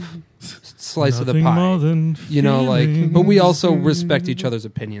kind of slice of the nothing more pie. than But we also feelings. respect each other's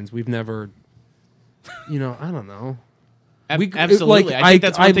opinions. We've never, I don't know. Absolutely. I think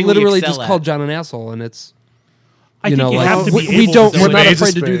that's one thing we literally excel just at. called John an asshole, and it's. I think you have to be we able don't. to We're do not it.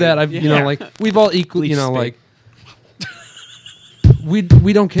 afraid to do that. Yeah. We've all equal. Bleach Like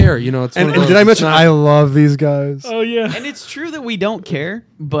we don't care. It's one And of those, did I it's mention not- I love these guys? Oh yeah. And it's true that we don't care,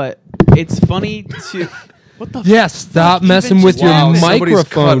 but it's funny to. What the Yeah, stop Fuck, messing even with just- your Wow, somebody's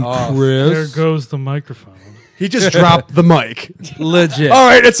microphone, cut off. There Chris. goes the microphone. He just dropped the mic. Legit. All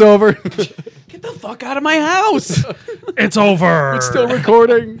right, it's over. Get the fuck out of my house! It's over. It's still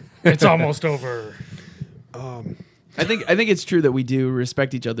recording. It's almost over. I think it's true that we do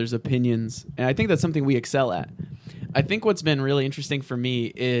respect each other's opinions, and I think that's something we excel at. I think what's been really interesting for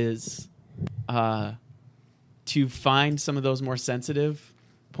me is to find some of those more sensitive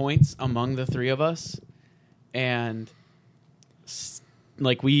points among the three of us, and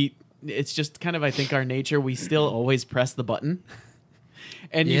it's just kind of, I think, our nature. We still always press the button,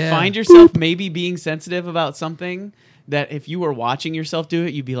 and you Yeah. find yourself maybe being sensitive about something that if you were watching yourself do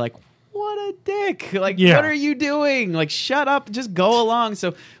it, you'd be like, what a dick. Like, Yeah. what are you doing? Like, shut up. Just go along.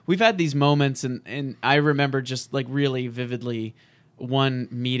 So we've had these moments, and I remember just like really vividly one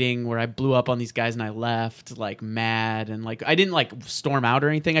meeting where I blew up on these guys and I left like mad, and like I didn't like storm out or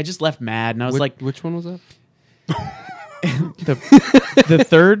anything. I just left mad, and I was like, which one was that? the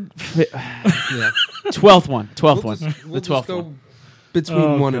third, Yeah. 12th one, the We'll 12th just go one. between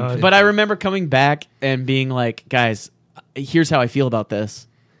Oh, 1 God. and 50. But I remember coming back and being like, guys, here's how I feel about this.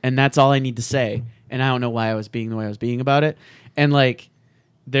 And that's all I need to say. And I don't know why I was being the way I was being about it. And like,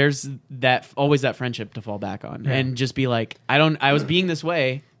 there's always that friendship to fall back on and just be like, I was being this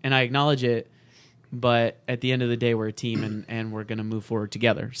way and I acknowledge it. But at the end of the day, we're a team and we're going to move forward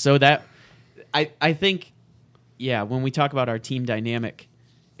together. So that I think, yeah, when we talk about our team dynamic,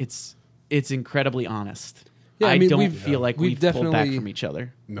 it's incredibly honest. Yeah, I I mean, don't we've- feel like we've we've pulled back definitely- from each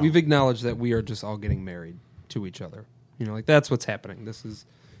other. No. We've acknowledged that we are just all getting married to each other. You know, like that's what's happening. This is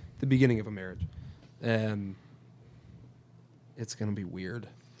the beginning of a marriage, and it's gonna be weird.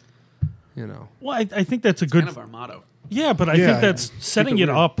 You know, Well, I think that's a good. Kind of our motto. Yeah, but I Yeah, think that's setting it it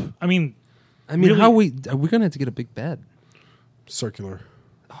weird. up. I mean, really, Really- are we gonna have to get a big bed? Circular.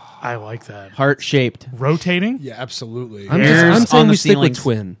 I like that. Heart shaped. Rotating. Yeah, absolutely. I'm Hairs saying on the we stick with ceilings.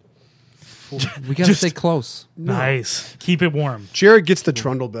 twin. We gotta stay close. Nice. Keep it warm. Jared gets the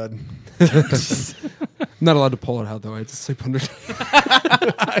trundle bed. I'm not allowed to pull it out though. I have to sleep under.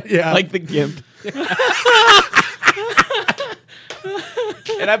 Yeah. Like the gimp.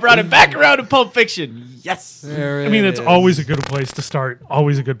 And I brought it back around to Pulp Fiction. Yes. There I mean, it it's is. always a good place to start.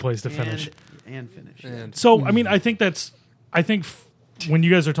 Always a good place to finish. And finish. And So, I mean, I think when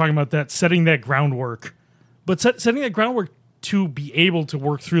you guys are talking about that, setting that groundwork, but setting that groundwork to be able to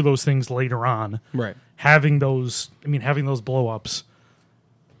work through those things later on, right. having those blow ups.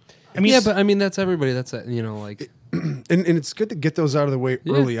 I mean, Yeah, but I mean that's everybody. That's you know like and it's good to get those out of the way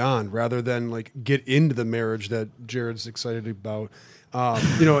early on rather than like get into the marriage that Jared's excited about.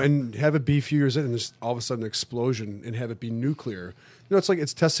 You know, and have it be a few years in and just all of a sudden explosion and have it be nuclear. You know, it's like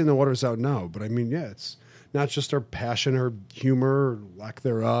it's testing the waters out now. But I mean, yeah, it's not just our passion or humor or lack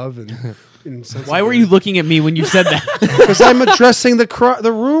thereof. And Why were you looking at me when you said that? Because I'm addressing the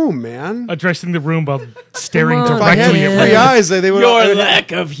room, man. addressing the room while staring Come on. If I had directly at three eyes, they would. Your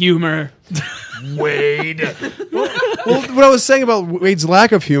lack of humor. Wade. Well, what I was saying about Wade's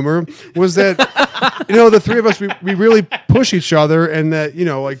lack of humor was that, you know, the three of us, we really push each other and that, you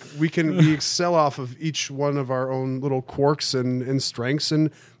know, like we excel off of each one of our own little quirks and strengths.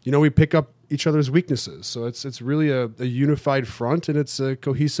 And, you know, we pick up each other's weaknesses. So it's really a unified front and it's a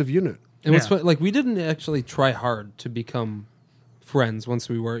cohesive unit. and what's Yeah. like we didn't actually try hard to become friends once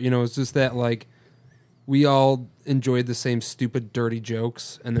we were. You know, it's just that like we all enjoyed the same stupid, dirty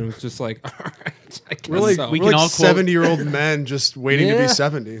jokes, and then it was just like, all right, I guess We're like, so. We we're can like all quote- 70-year-old men just waiting to Yeah. be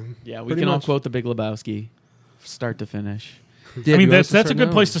 70. Yeah, we Pretty can all much. quote the Big Lebowski, start to finish. Yeah, I mean, do you that's want a to good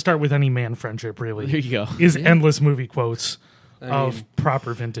start place now? to start with any man friendship. Really, There you go. is endless movie quotes of mean-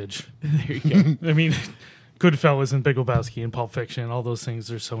 proper vintage. There you go. I mean, Goodfellas and Big Lebowski and Pulp Fiction, all those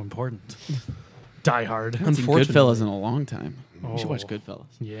things are so important. Die Hard. I haven't seen Unfortunately. Goodfellas in a long time. We should watch Oh. Goodfellas.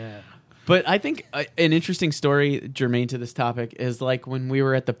 Yeah. But I think an interesting story germane to this topic is like when we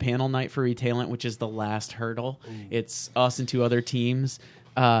were at the panel night for Retailant, which is the last hurdle. It's us and two other teams.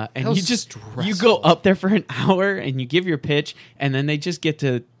 And How you just you stressful. go up there for an hour and you give your pitch, and then they just get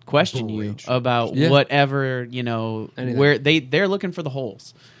to question you about Yeah. whatever, you know, Anything. where they're looking for the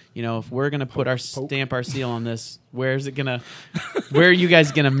holes. You know, if we're gonna put our stamp our seal on this, where are you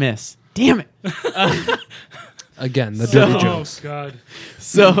guys gonna miss? Damn it. Again, the So- dirty Oh jokes. God.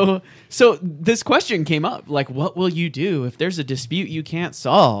 So this question came up, like, what will you do if there's a dispute you can't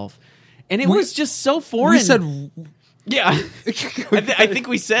solve? And it was just so foreign. We said, yeah. I think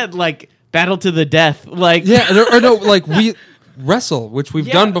we said like battle to the death. Like, yeah, or no, like we wrestle, which we've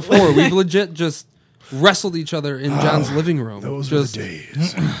Yeah. done before. We've legit just wrestled each other in John's living room. Those were just the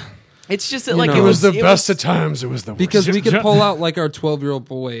days. it's just that, You like know. It was the it best of times. It was the worst. because we could Ju- pull out like our 12-year-old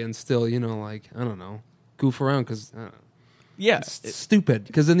boy and still, you know, like I don't know, goof around because yeah. it's stupid.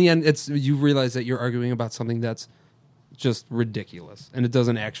 Because in the end, it's you realize that you're arguing about something that's just ridiculous, and it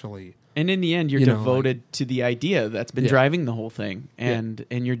doesn't actually. And in the end, you're You know, devoted to the idea that's been Yeah. driving the whole thing, and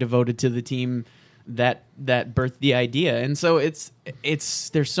you're devoted to the team that birthed the idea. And so it's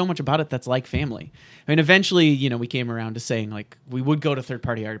there's so much about it that's like family. I mean, eventually, you know, we came around to saying like we would go to third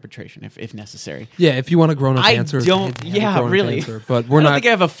party arbitration if necessary. Yeah, if you want a grown-up I answer, don't. have a Yeah, grown-up really. answer, but we're I don't not. think I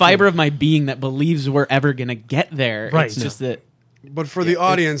have a fiber of my being that believes we're ever gonna get there. Right. It's just that. But for the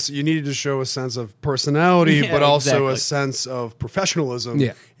audience, you needed to show a sense of personality, Yeah, but also exactly. a sense of professionalism.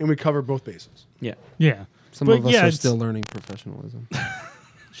 Yeah. And we covered both bases. Yeah, Yeah. Some But of us yeah, are it's- still learning professionalism.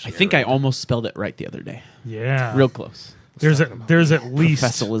 I think I almost spelled it right the other day. Yeah. Real close. There's at least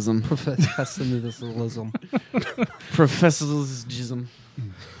Professionalism. Professionalism. Professionalism.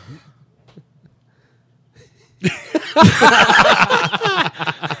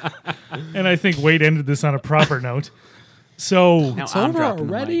 and I think Wade ended this on a proper note. So Now It's I'm over dropping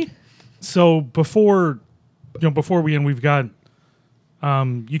the already? mic. so before we end, we've got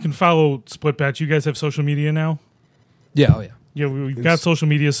you can follow Split Batch. You guys have social media now? Yeah, oh yeah. Yeah, we've got social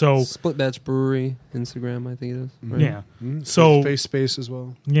media, so Split Batch Brewery, Instagram, I think it is. Right? yeah. Mm-hmm. So Face space as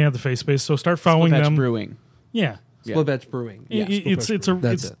well. yeah, the face space. So start following Split Batch them. Brewing. Yeah. Split Batch Brewing. Yeah, It's Split Batch it's a Brewing.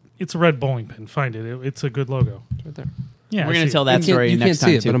 That's it's, it. it's a red bowling pin. Find it. It's a good logo. It's right there. Yeah, We're going see, to tell that story you next can't time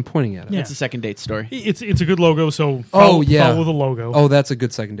see it, too. but I'm pointing at it. Yeah. It's a second date story. It's a good logo, so Oh, yeah. follow the logo. Oh, that's a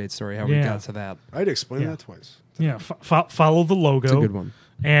good second date story. How we Yeah. got to that. I'd explain Yeah. that twice. Yeah, follow the logo. It's a good one.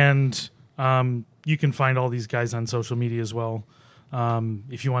 And you can find all these guys on social media as well.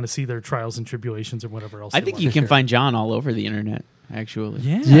 If you want to see their trials and tribulations or whatever else. I they think want you to can share. find John all over the internet. Actually,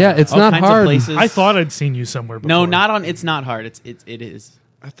 Yeah, it's All not kinds of hard. places. I thought I'd seen you somewhere before. No, not on. It's not hard. It is.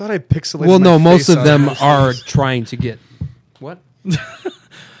 I thought I pixelated. Well, my no, most face of them out. are trying to get what?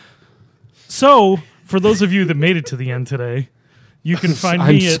 So, for those of you that made it to the end today, you can find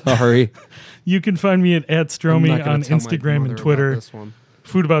I'm me at sorry. you can find me at I'm not Stromy gonna on tell my Instagram mother and Twitter, about this one.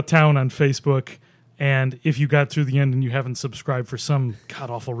 Food About Town on Facebook. And if you got through the end and you haven't subscribed for some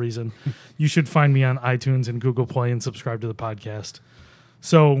god awful reason, you should find me on iTunes and Google Play and subscribe to the podcast.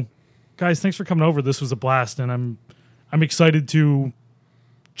 So, guys, thanks for coming over. This was a blast, and I'm excited to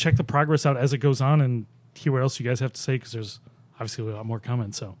check the progress out as it goes on and hear what else you guys have to say because there's obviously a lot more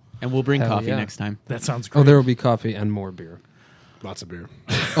coming. So And we'll bring Hell coffee yeah. next time. that sounds great. Oh, there will be coffee and more beer. Lots of beer.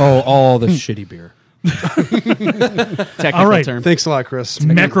 Oh, all the shitty beer. Technical All right. term. Thanks a lot, Chris.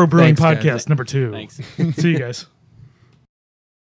 Macro Brewing Thanks, guys. Podcast number 2. Thanks. See you guys.